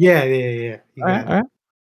 yeah. You All right, got all it. right.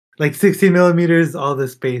 Like 16 millimeters, all the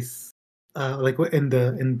space, like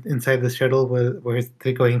inside the shuttle where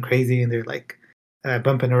they're going crazy and they're like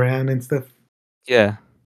bumping around and stuff. Yeah.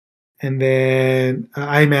 And then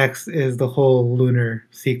IMAX is the whole lunar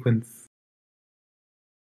sequence.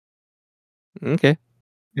 Okay.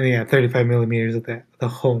 And yeah, 35 millimeters of the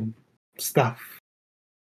home stuff.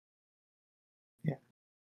 Yeah.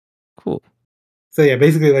 Cool. So yeah,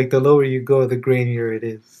 basically like the lower you go, the grainier it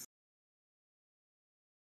is.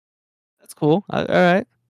 That's cool. All right.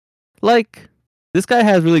 Like, this guy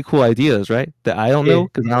has really cool ideas, right? That I don't know Yeah.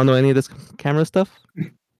 because I don't know any of this camera stuff.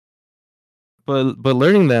 But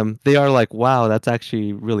learning them, they are like, wow, that's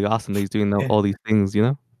actually really awesome that he's doing Yeah. all these things.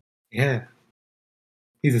 Yeah.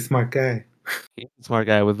 He's a smart guy. He's a smart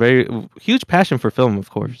guy with very huge passion for film, of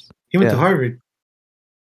course. He went to Yeah. Harvard.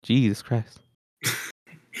 Jesus Christ.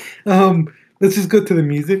 Let's just go to the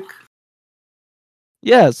music.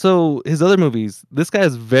 Yeah, so his other movies, this guy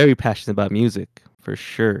is very passionate about music, for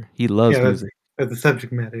sure. He loves Yeah, music. that's the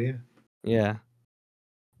subject matter. Yeah. Yeah.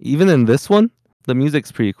 Even in this one, the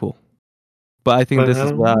music's pretty cool. But I think But this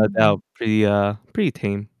is without a doubt pretty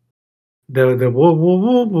tame. the whoa whoa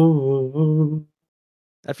whoa whoa whoa whoa.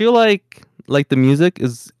 I feel like the music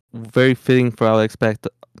is very fitting for how I expect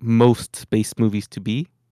most space movies to be.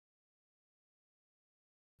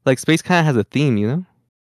 Like space kind of has a theme,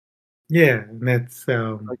 Yeah, and that's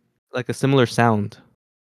like a similar sound.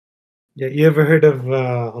 yeah. You ever heard of?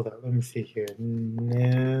 Hold on, let me see here.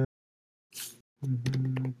 No.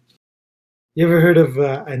 Mhm. You ever heard of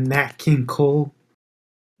a Nat King Cole?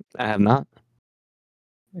 I have not.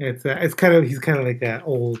 It's kind of he's kind of like that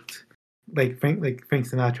old like Frank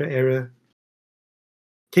Sinatra era.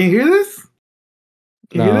 Can you hear this?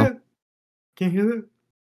 Can you hear No. that? Can you hear that?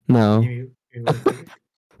 No. Give me 1 second.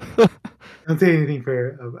 Don't say anything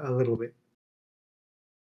for a little bit.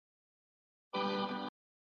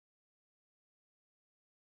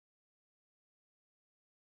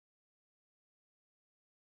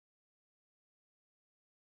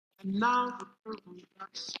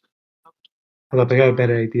 Hold up, I got a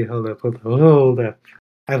better idea. Hold up.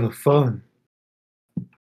 I have a phone.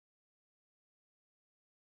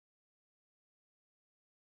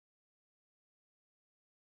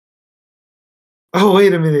 Oh,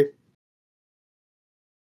 wait a minute.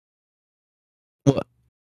 What?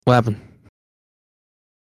 What happened?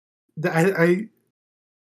 I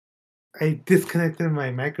disconnected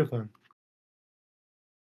my microphone.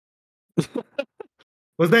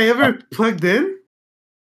 Was I ever plugged in?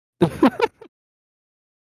 Can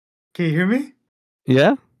you hear me?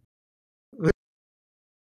 Yeah.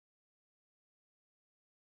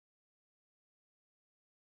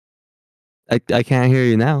 I can't hear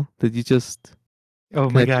you now. Did you just Oh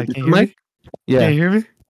my connect your god, can you different hear mic? me? Yeah. Can you hear me?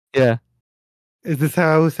 Yeah. Is this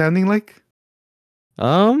how I was sounding like?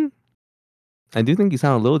 I do think you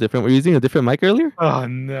sound a little different. Were you using a different mic earlier? Oh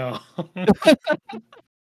no.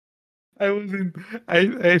 I wasn't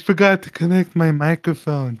I forgot to connect my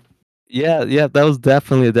microphone. Yeah, that was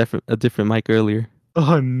definitely a different mic earlier.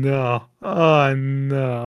 Oh no. Oh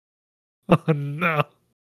no. Oh no.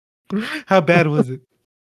 How bad was it?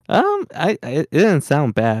 It didn't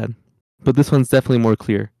sound bad, but this one's definitely more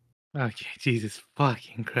clear. Okay, Jesus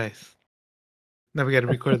fucking Christ. Now we gotta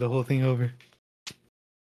record the whole thing over.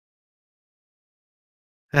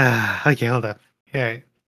 Okay, hold up. Alright.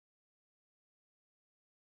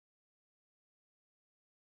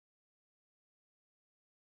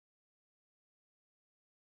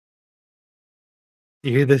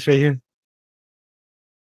 You hear this right here?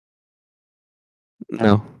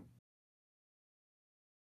 No.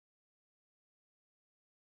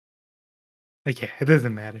 Okay, it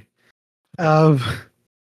doesn't matter. Um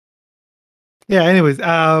Yeah, anyways,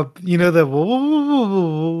 you know the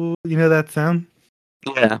you know that sound?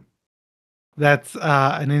 Yeah. That's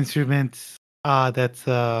an instrument that's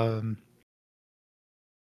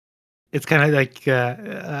it's kind of like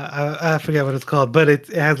I forget what it's called, but it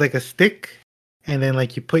has like a stick, and then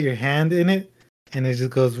like you put your hand in it, and it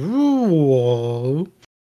just goes. Whoa.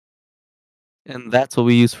 And that's what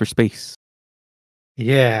we use for space.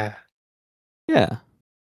 Yeah, Yeah.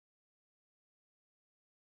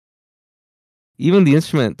 Even the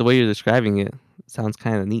instrument, the way you're describing it, sounds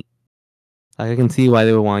kind of neat. Like I can see why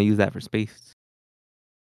they would want to use that for space.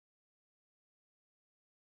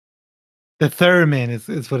 the theremin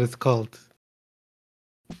is what it's called.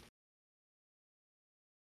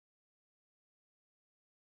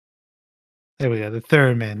 There we go, the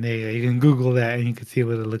theremin. There you go. You can Google that, and you can see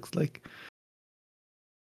what it looks like.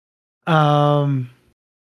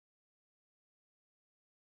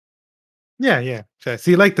 Yeah. So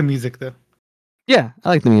you like the music though? Yeah, I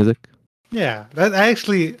like the music. Yeah,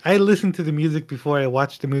 I listened to the music before I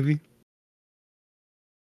watched the movie.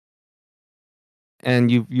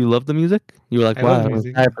 And you love the music? You were like, I love wow, the I was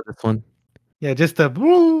music. excited for this one. Yeah, just the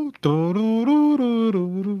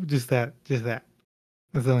just that.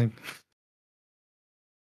 That's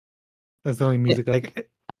the only music like.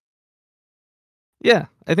 Yeah,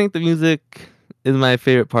 I think the music is my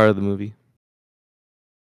favorite part of the movie.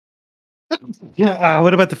 Yeah.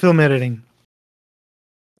 What about the film editing?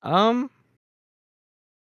 Um,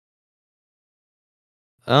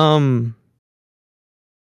 um,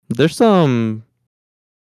 there's some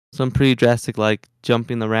pretty drastic like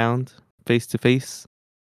jumping around face to face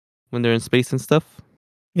when they're in space and stuff.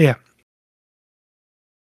 Yeah.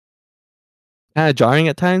 Kind of jarring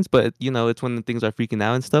at times, but you know it's when the things are freaking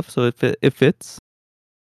out and stuff, so it fits.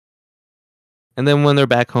 And then when they're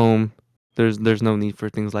back home, there's no need for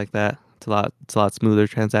things like that. It's a lot smoother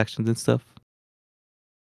transactions and stuff.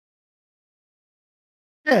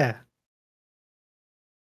 Yeah.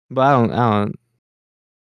 But I don't.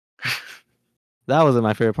 That wasn't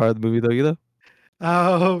my favorite part of the movie though either.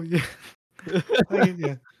 Oh yeah.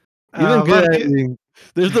 Yeah. Even good But editing.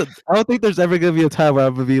 I don't think there's ever gonna be a time where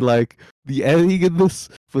I'm gonna be like, the editing in this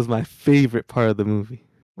was my favorite part of the movie.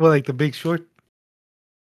 well, like the Big Short.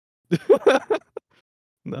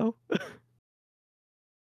 No.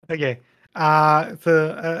 Okay.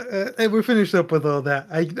 We're finished up with all that.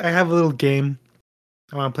 I have a little game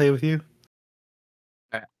I want to play with you.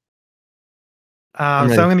 Alright. So I'm I'm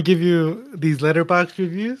ready. gonna give you these letterbox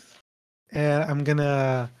reviews, and I'm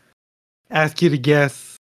gonna ask you to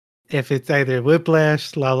guess if it's either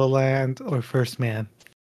Whiplash, La La Land, or First Man.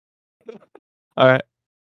 All right.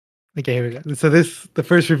 Okay, here we go. So the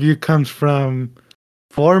first review comes from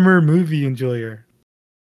former movie enjoyer.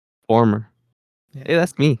 Former. Yeah. Hey,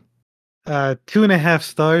 that's me. 2.5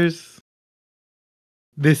 stars.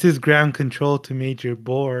 This is ground control to Major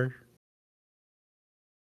Boar.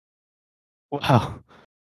 Wow.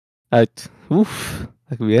 Oof.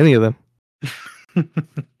 That could be any of them.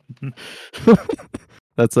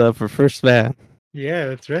 That's for First Man. Yeah,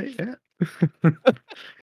 that's right. Yeah.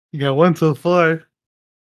 You got one so far.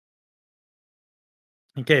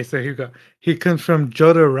 Okay, so here we go. Here comes from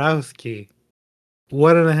Jodorowsky.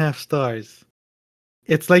 1.5 stars.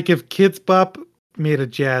 It's like if Kids Bop made a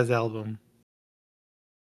jazz album.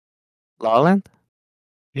 La La Land?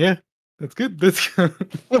 Yeah, that's good. That's good.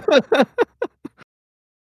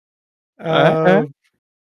 Alright.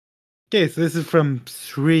 Okay, so this is from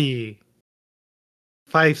Sri.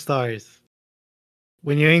 5 stars.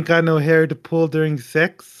 When you ain't got no hair to pull during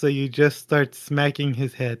sex, so you just start smacking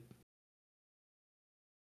his head.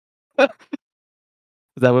 Is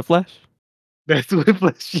that Whiplash? That's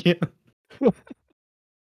Whiplash. Yeah.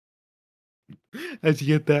 How'd you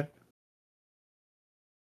get that?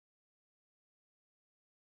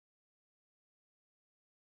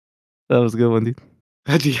 That was a good one, dude.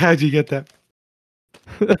 How'd you get that?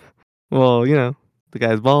 Well, you know, the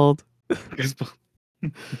guy's bald. He's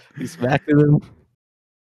smacking him.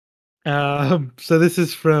 So this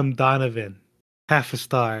is from Donovan. 1/2 a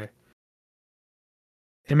star.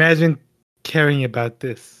 Imagine caring about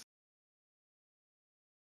this.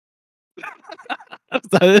 Is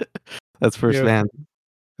that it? That's First Yeah. Man.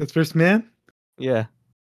 That's First Man? Yeah.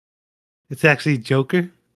 It's actually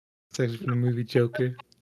Joker. It's actually from the movie Joker.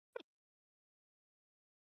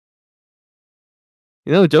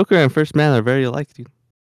 You know, Joker and First Man are very alike, dude.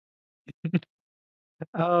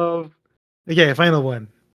 Okay, final one.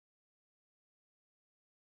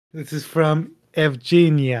 This is from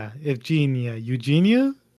Eugenia.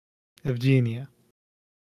 Eugenia. 1/2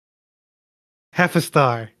 a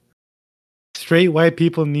star. Straight white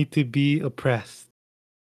people need to be oppressed.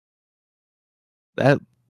 That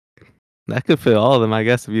could fit all of them, I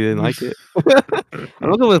guess, if you didn't like it. I'm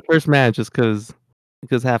gonna go with First Man just because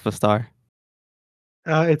 1/2 a star.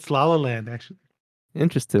 It's La La Land, actually.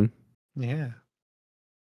 Interesting. Yeah.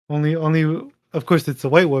 Only. Of course, it's a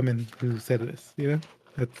white woman who said this. You know,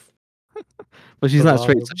 that's But she's Those not all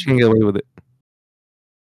straight, of so she can get away with it.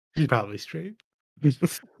 she's probably straight.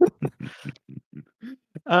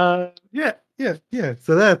 Yeah.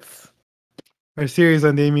 So that's our series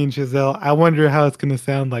on Damien Chazelle. I wonder how it's gonna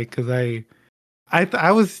sound like because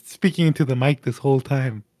I was speaking into the mic this whole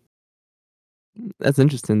time. That's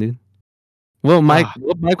interesting, dude. Well, Mike, Ah.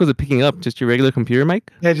 what mic was it picking up? Just your regular computer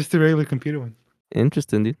mic? Yeah, just a regular computer one.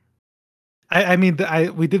 Interesting, dude. I mean,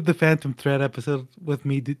 we did the Phantom Thread episode with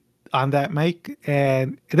me on that mic,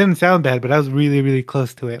 and it didn't sound bad, but I was really, really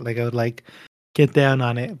close to it. Like I would like get down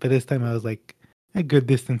on it, but this time I was like a good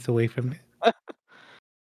distance away from it.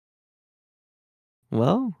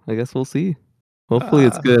 Well, I guess we'll see. Hopefully,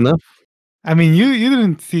 it's good enough. I mean, you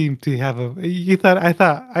didn't seem to have a. You thought I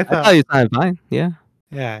thought I thought you sounded fine. Yeah.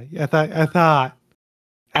 yeah. I thought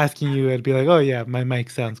asking you, I'd be like, oh yeah, my mic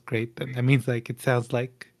sounds great. Then that means like it sounds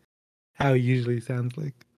like how it usually sounds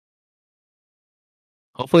like.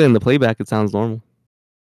 Hopefully, in the playback, it sounds normal.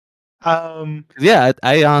 'Cause, yeah,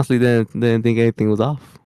 I honestly didn't think anything was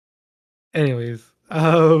off. Anyways,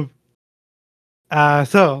 so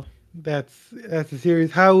that's the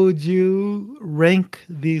series. How would you rank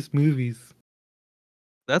these movies?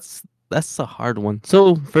 That's a hard one.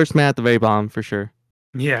 So, First Man at the very bottom for sure.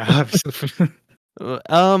 Yeah, obviously.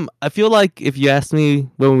 I feel like if you asked me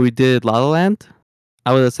when we did La La Land,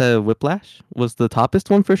 I would have said Whiplash was the toppest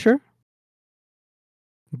one for sure.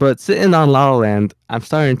 But sitting on La La Land, I'm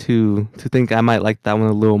starting to think I might like that one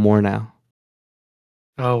a little more now.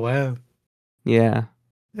 Oh wow. Yeah.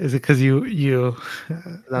 Is it because you?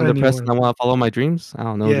 I'm depressed and I want to follow my dreams. I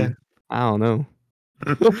don't know. Yeah. Dude. I don't know.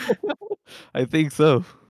 I think so.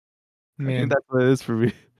 I Man. think that's what it is for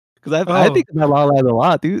me. Because I Oh. think about La La Land a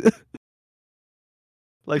lot, dude.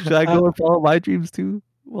 Like, should I go and follow my dreams too?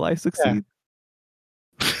 Will I succeed?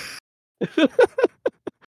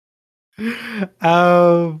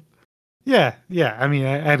 Yeah. I mean,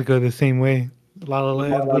 I had to go the same way. La La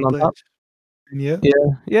Land, Land on top? Whiplash. Yeah.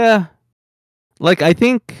 Yeah. Like, I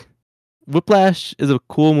think Whiplash is a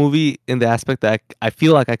cool movie in the aspect that I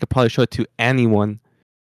feel like I could probably show it to anyone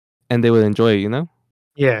and they would enjoy it, you know?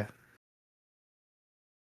 Yeah.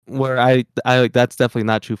 Where I that's definitely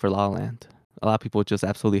not true for La La Land. A lot of people just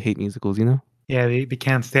absolutely hate musicals, you know? Yeah, they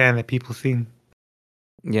can't stand that people sing.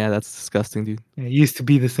 Yeah, that's disgusting, dude. It used to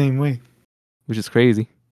be the same way. Which is crazy.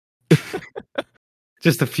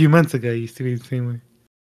 Just a few months ago, it used to be the same way.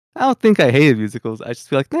 I don't think I hated musicals. I just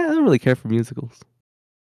feel like, I don't really care for musicals.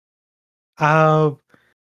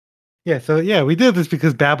 Yeah, so yeah, we did this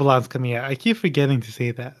because Babylon's coming out. I keep forgetting to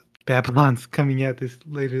say that. Babylon's coming out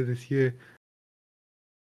later this year.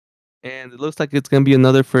 And it looks like it's gonna be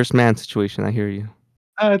another First Man situation. I hear you.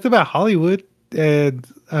 It's about Hollywood, and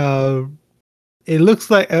it looks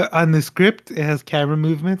like on the script it has camera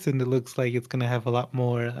movements, and it looks like it's gonna have a lot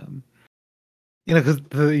more. Because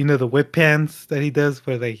the whip pans that he does,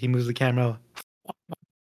 where like he moves the camera.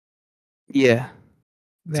 Yeah.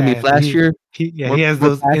 It's gonna be Yeah, he, flashier, he has more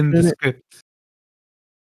those in the passionate. script.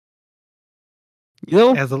 You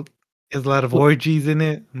know, Has a lot of Wh- orgies in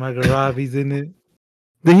it. Margot Robbie's in it.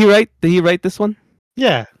 Did he write this one?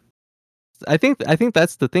 Yeah, I think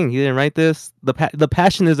that's the thing. He didn't write this. The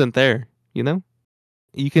passion isn't there. You know,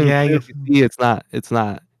 you can yeah. I clearly guess see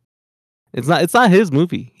it's not his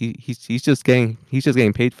movie. He's just getting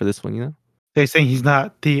paid for this one. You know. they're saying he's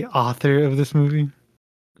not the author of this movie.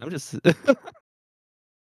 I'm just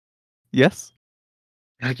yes.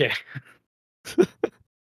 Okay. All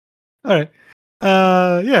right.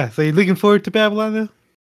 Yeah. So you're looking forward to Babylon, though?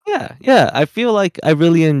 Yeah. I feel like I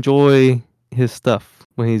really enjoy his stuff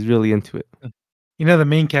when he's really into it. You know, the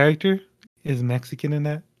main character is Mexican in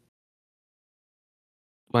that.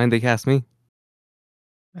 Why didn't they cast me?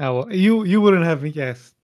 Oh, well, you wouldn't have me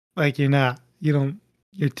guessed. Like you're not. You don't.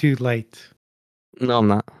 You're too light. No, I'm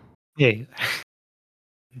not. Yeah.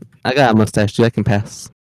 I got a mustache, dude. I can pass.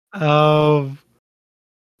 Um.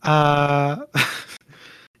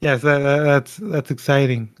 Yes, that's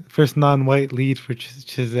exciting. First non-white lead for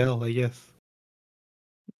Chazelle, I guess.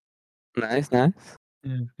 Nice. Yeah.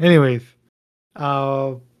 Anyways,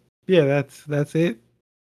 uh, yeah, that's it.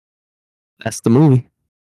 That's the movie.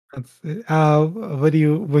 That's it.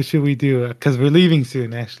 What should we do? Because we're leaving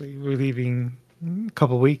soon. Actually, we're leaving a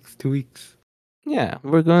couple weeks, 2 weeks. Yeah,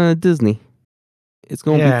 we're going to Disney. It's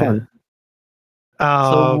going to be Yeah. fun.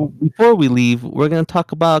 So before we leave, we're going to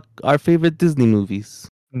talk about our favorite Disney movies.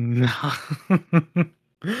 No. Do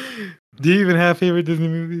you even have favorite Disney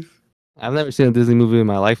movies? I've never seen a Disney movie in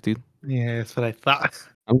my life, dude. Yeah, that's what I thought.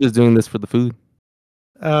 I'm just doing this for the food.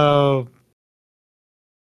 Yeah,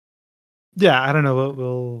 I don't know what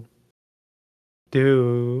we'll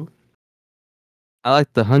do. I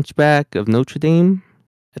like the Hunchback of Notre Dame.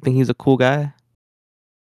 I think he's a cool guy.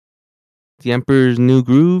 The Emperor's New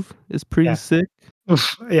Groove is pretty Yeah. sick.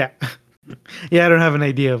 Yeah. Yeah, I don't have an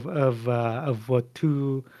idea of what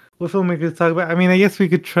film we could talk about. I mean, I guess we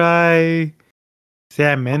could try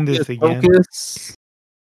Sam Mendes again. Focus.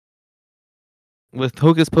 With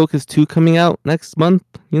Hocus Pocus 2 coming out next month,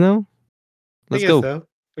 you know? Let's I guess go. so.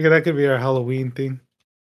 Okay, that could be our Halloween thing.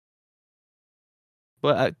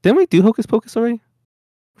 But didn't we do Hocus Pocus already?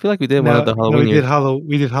 I feel like we did one of the Halloween we years.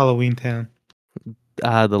 we did Halloween Town.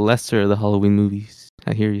 The lesser of the Halloween movies.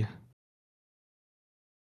 I hear you.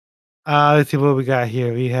 Let's see what we got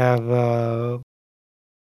here. We have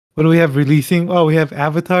what do we have releasing? Oh, we have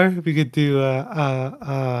Avatar. We could do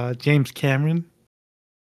James Cameron.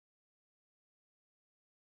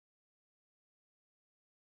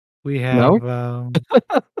 We have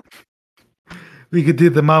we could do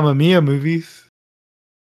the Mamma Mia movies.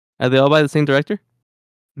 Are they all by the same director?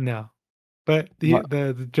 No. But the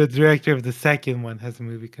director of the second one has a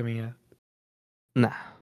movie coming out. Nah.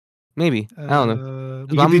 Maybe. I don't know.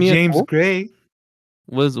 We could do James Gray.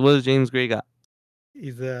 What does James Gray got?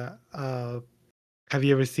 He's have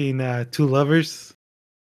you ever seen Two Lovers?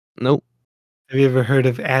 Nope. Have you ever heard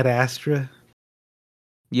of Ad Astra?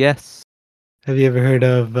 Yes. Have you ever heard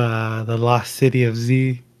of The Lost City of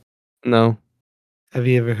Z? No. Have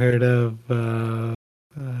you ever heard of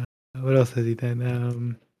what else has he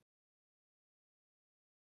done?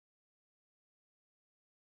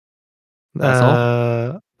 That's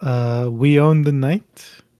all. We Own the Night.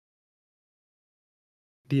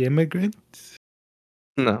 The Immigrant.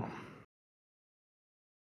 No.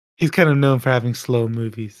 He's kind of known for having slow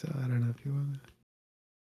movies, so I don't know if you want to.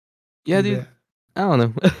 Yeah, dude. I don't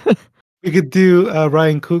know. We could do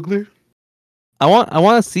Ryan Coogler. I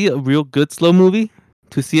want to see a real good slow movie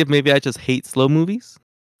to see if maybe I just hate slow movies.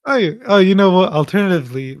 Oh, you know what?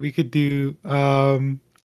 Alternatively, we could do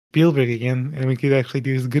Spielberg again, and we could actually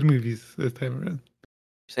do his good movies this time around.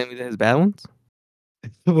 You're saying we did his bad ones?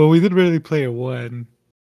 Well, we did Ready Player One.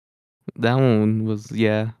 That one was,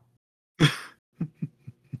 yeah.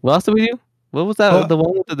 What else did we do? What was that? The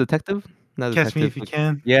one with the detective? Not Catch Me detective, If You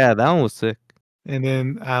Can. Yeah, that one was sick. And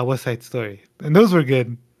then West Side Story. And those were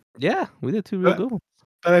good. Yeah, we did two real good ones.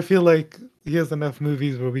 But I feel like he has enough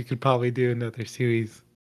movies where we could probably do another series.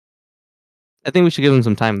 I think we should give him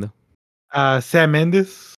some time, though. Sam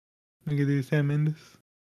Mendes. We could do Sam Mendes.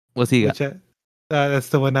 What's he got? That's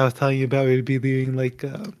the one I was telling you about. We'd be doing like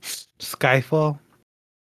Skyfall.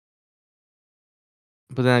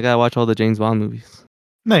 But then I gotta watch all the James Bond movies.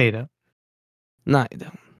 No, you don't. No, you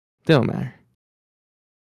don't. They don't matter.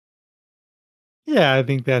 Yeah, I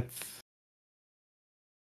think that's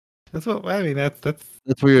what I mean. That's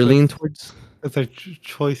where you're leaning towards. That's our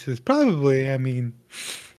choices. Probably. I mean,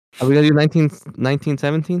 are we gonna do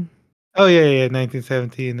 1917? Oh yeah,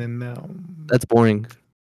 1917, and that's boring.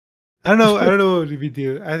 I don't know. I don't know what we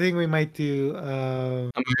do. I think we might do.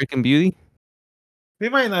 American Beauty. We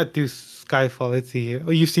might not do Skyfall. Let's see here.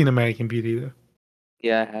 Oh, you've seen American Beauty though.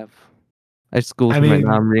 Yeah, I have. I just Googled I him right mean,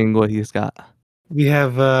 now. I'm reading what he's got. we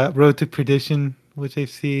have Road to Perdition, which I've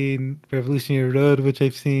seen. Revolutionary Road, which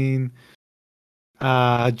I've seen.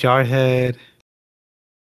 Jarhead.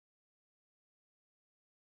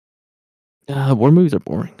 War movies are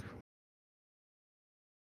boring.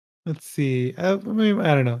 Let's see. I mean,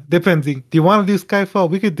 I don't know. Depends. Do you want to do Skyfall?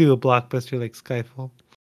 We could do a blockbuster like Skyfall.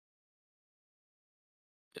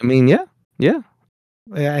 I mean, yeah. Yeah,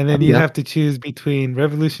 and then be you down. have to choose between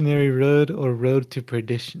Revolutionary Road or Road to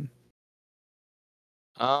Perdition.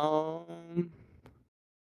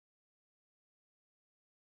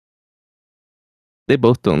 They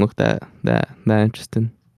both don't look that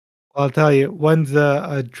interesting. I'll tell you, one's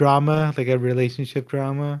a drama, like a relationship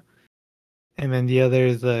drama, and then the other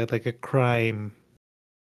is like a crime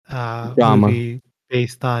Drama. movie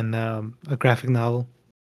based on a graphic novel.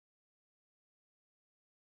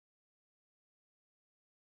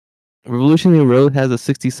 Revolutionary Road has a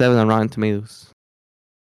 67 on Rotten Tomatoes.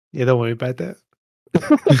 Yeah, don't worry about that.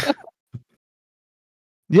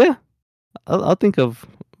 Yeah, I'll think of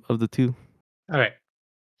the two. All right,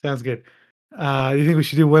 sounds good. You think we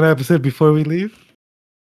should do one episode before we leave?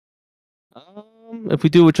 If we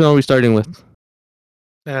do, which one are we starting with?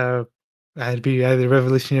 I'd be either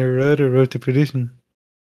Revolutionary Road or Road to Perdition.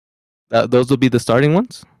 Those will be the starting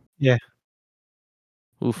ones? Yeah.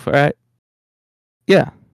 Oof, all right. Yeah,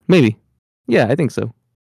 maybe. Yeah, I think so.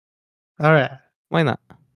 All right. Why not?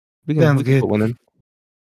 We can Sounds good. put one in.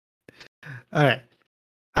 All right.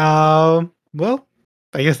 Well,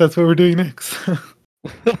 I guess that's what we're doing next.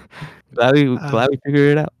 glad we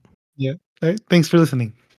figured it out. Yeah. All right. Thanks for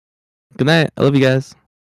listening. Good night. I love you guys.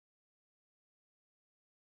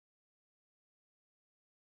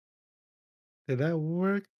 Did that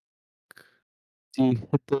work? Do you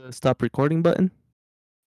hit the stop recording button?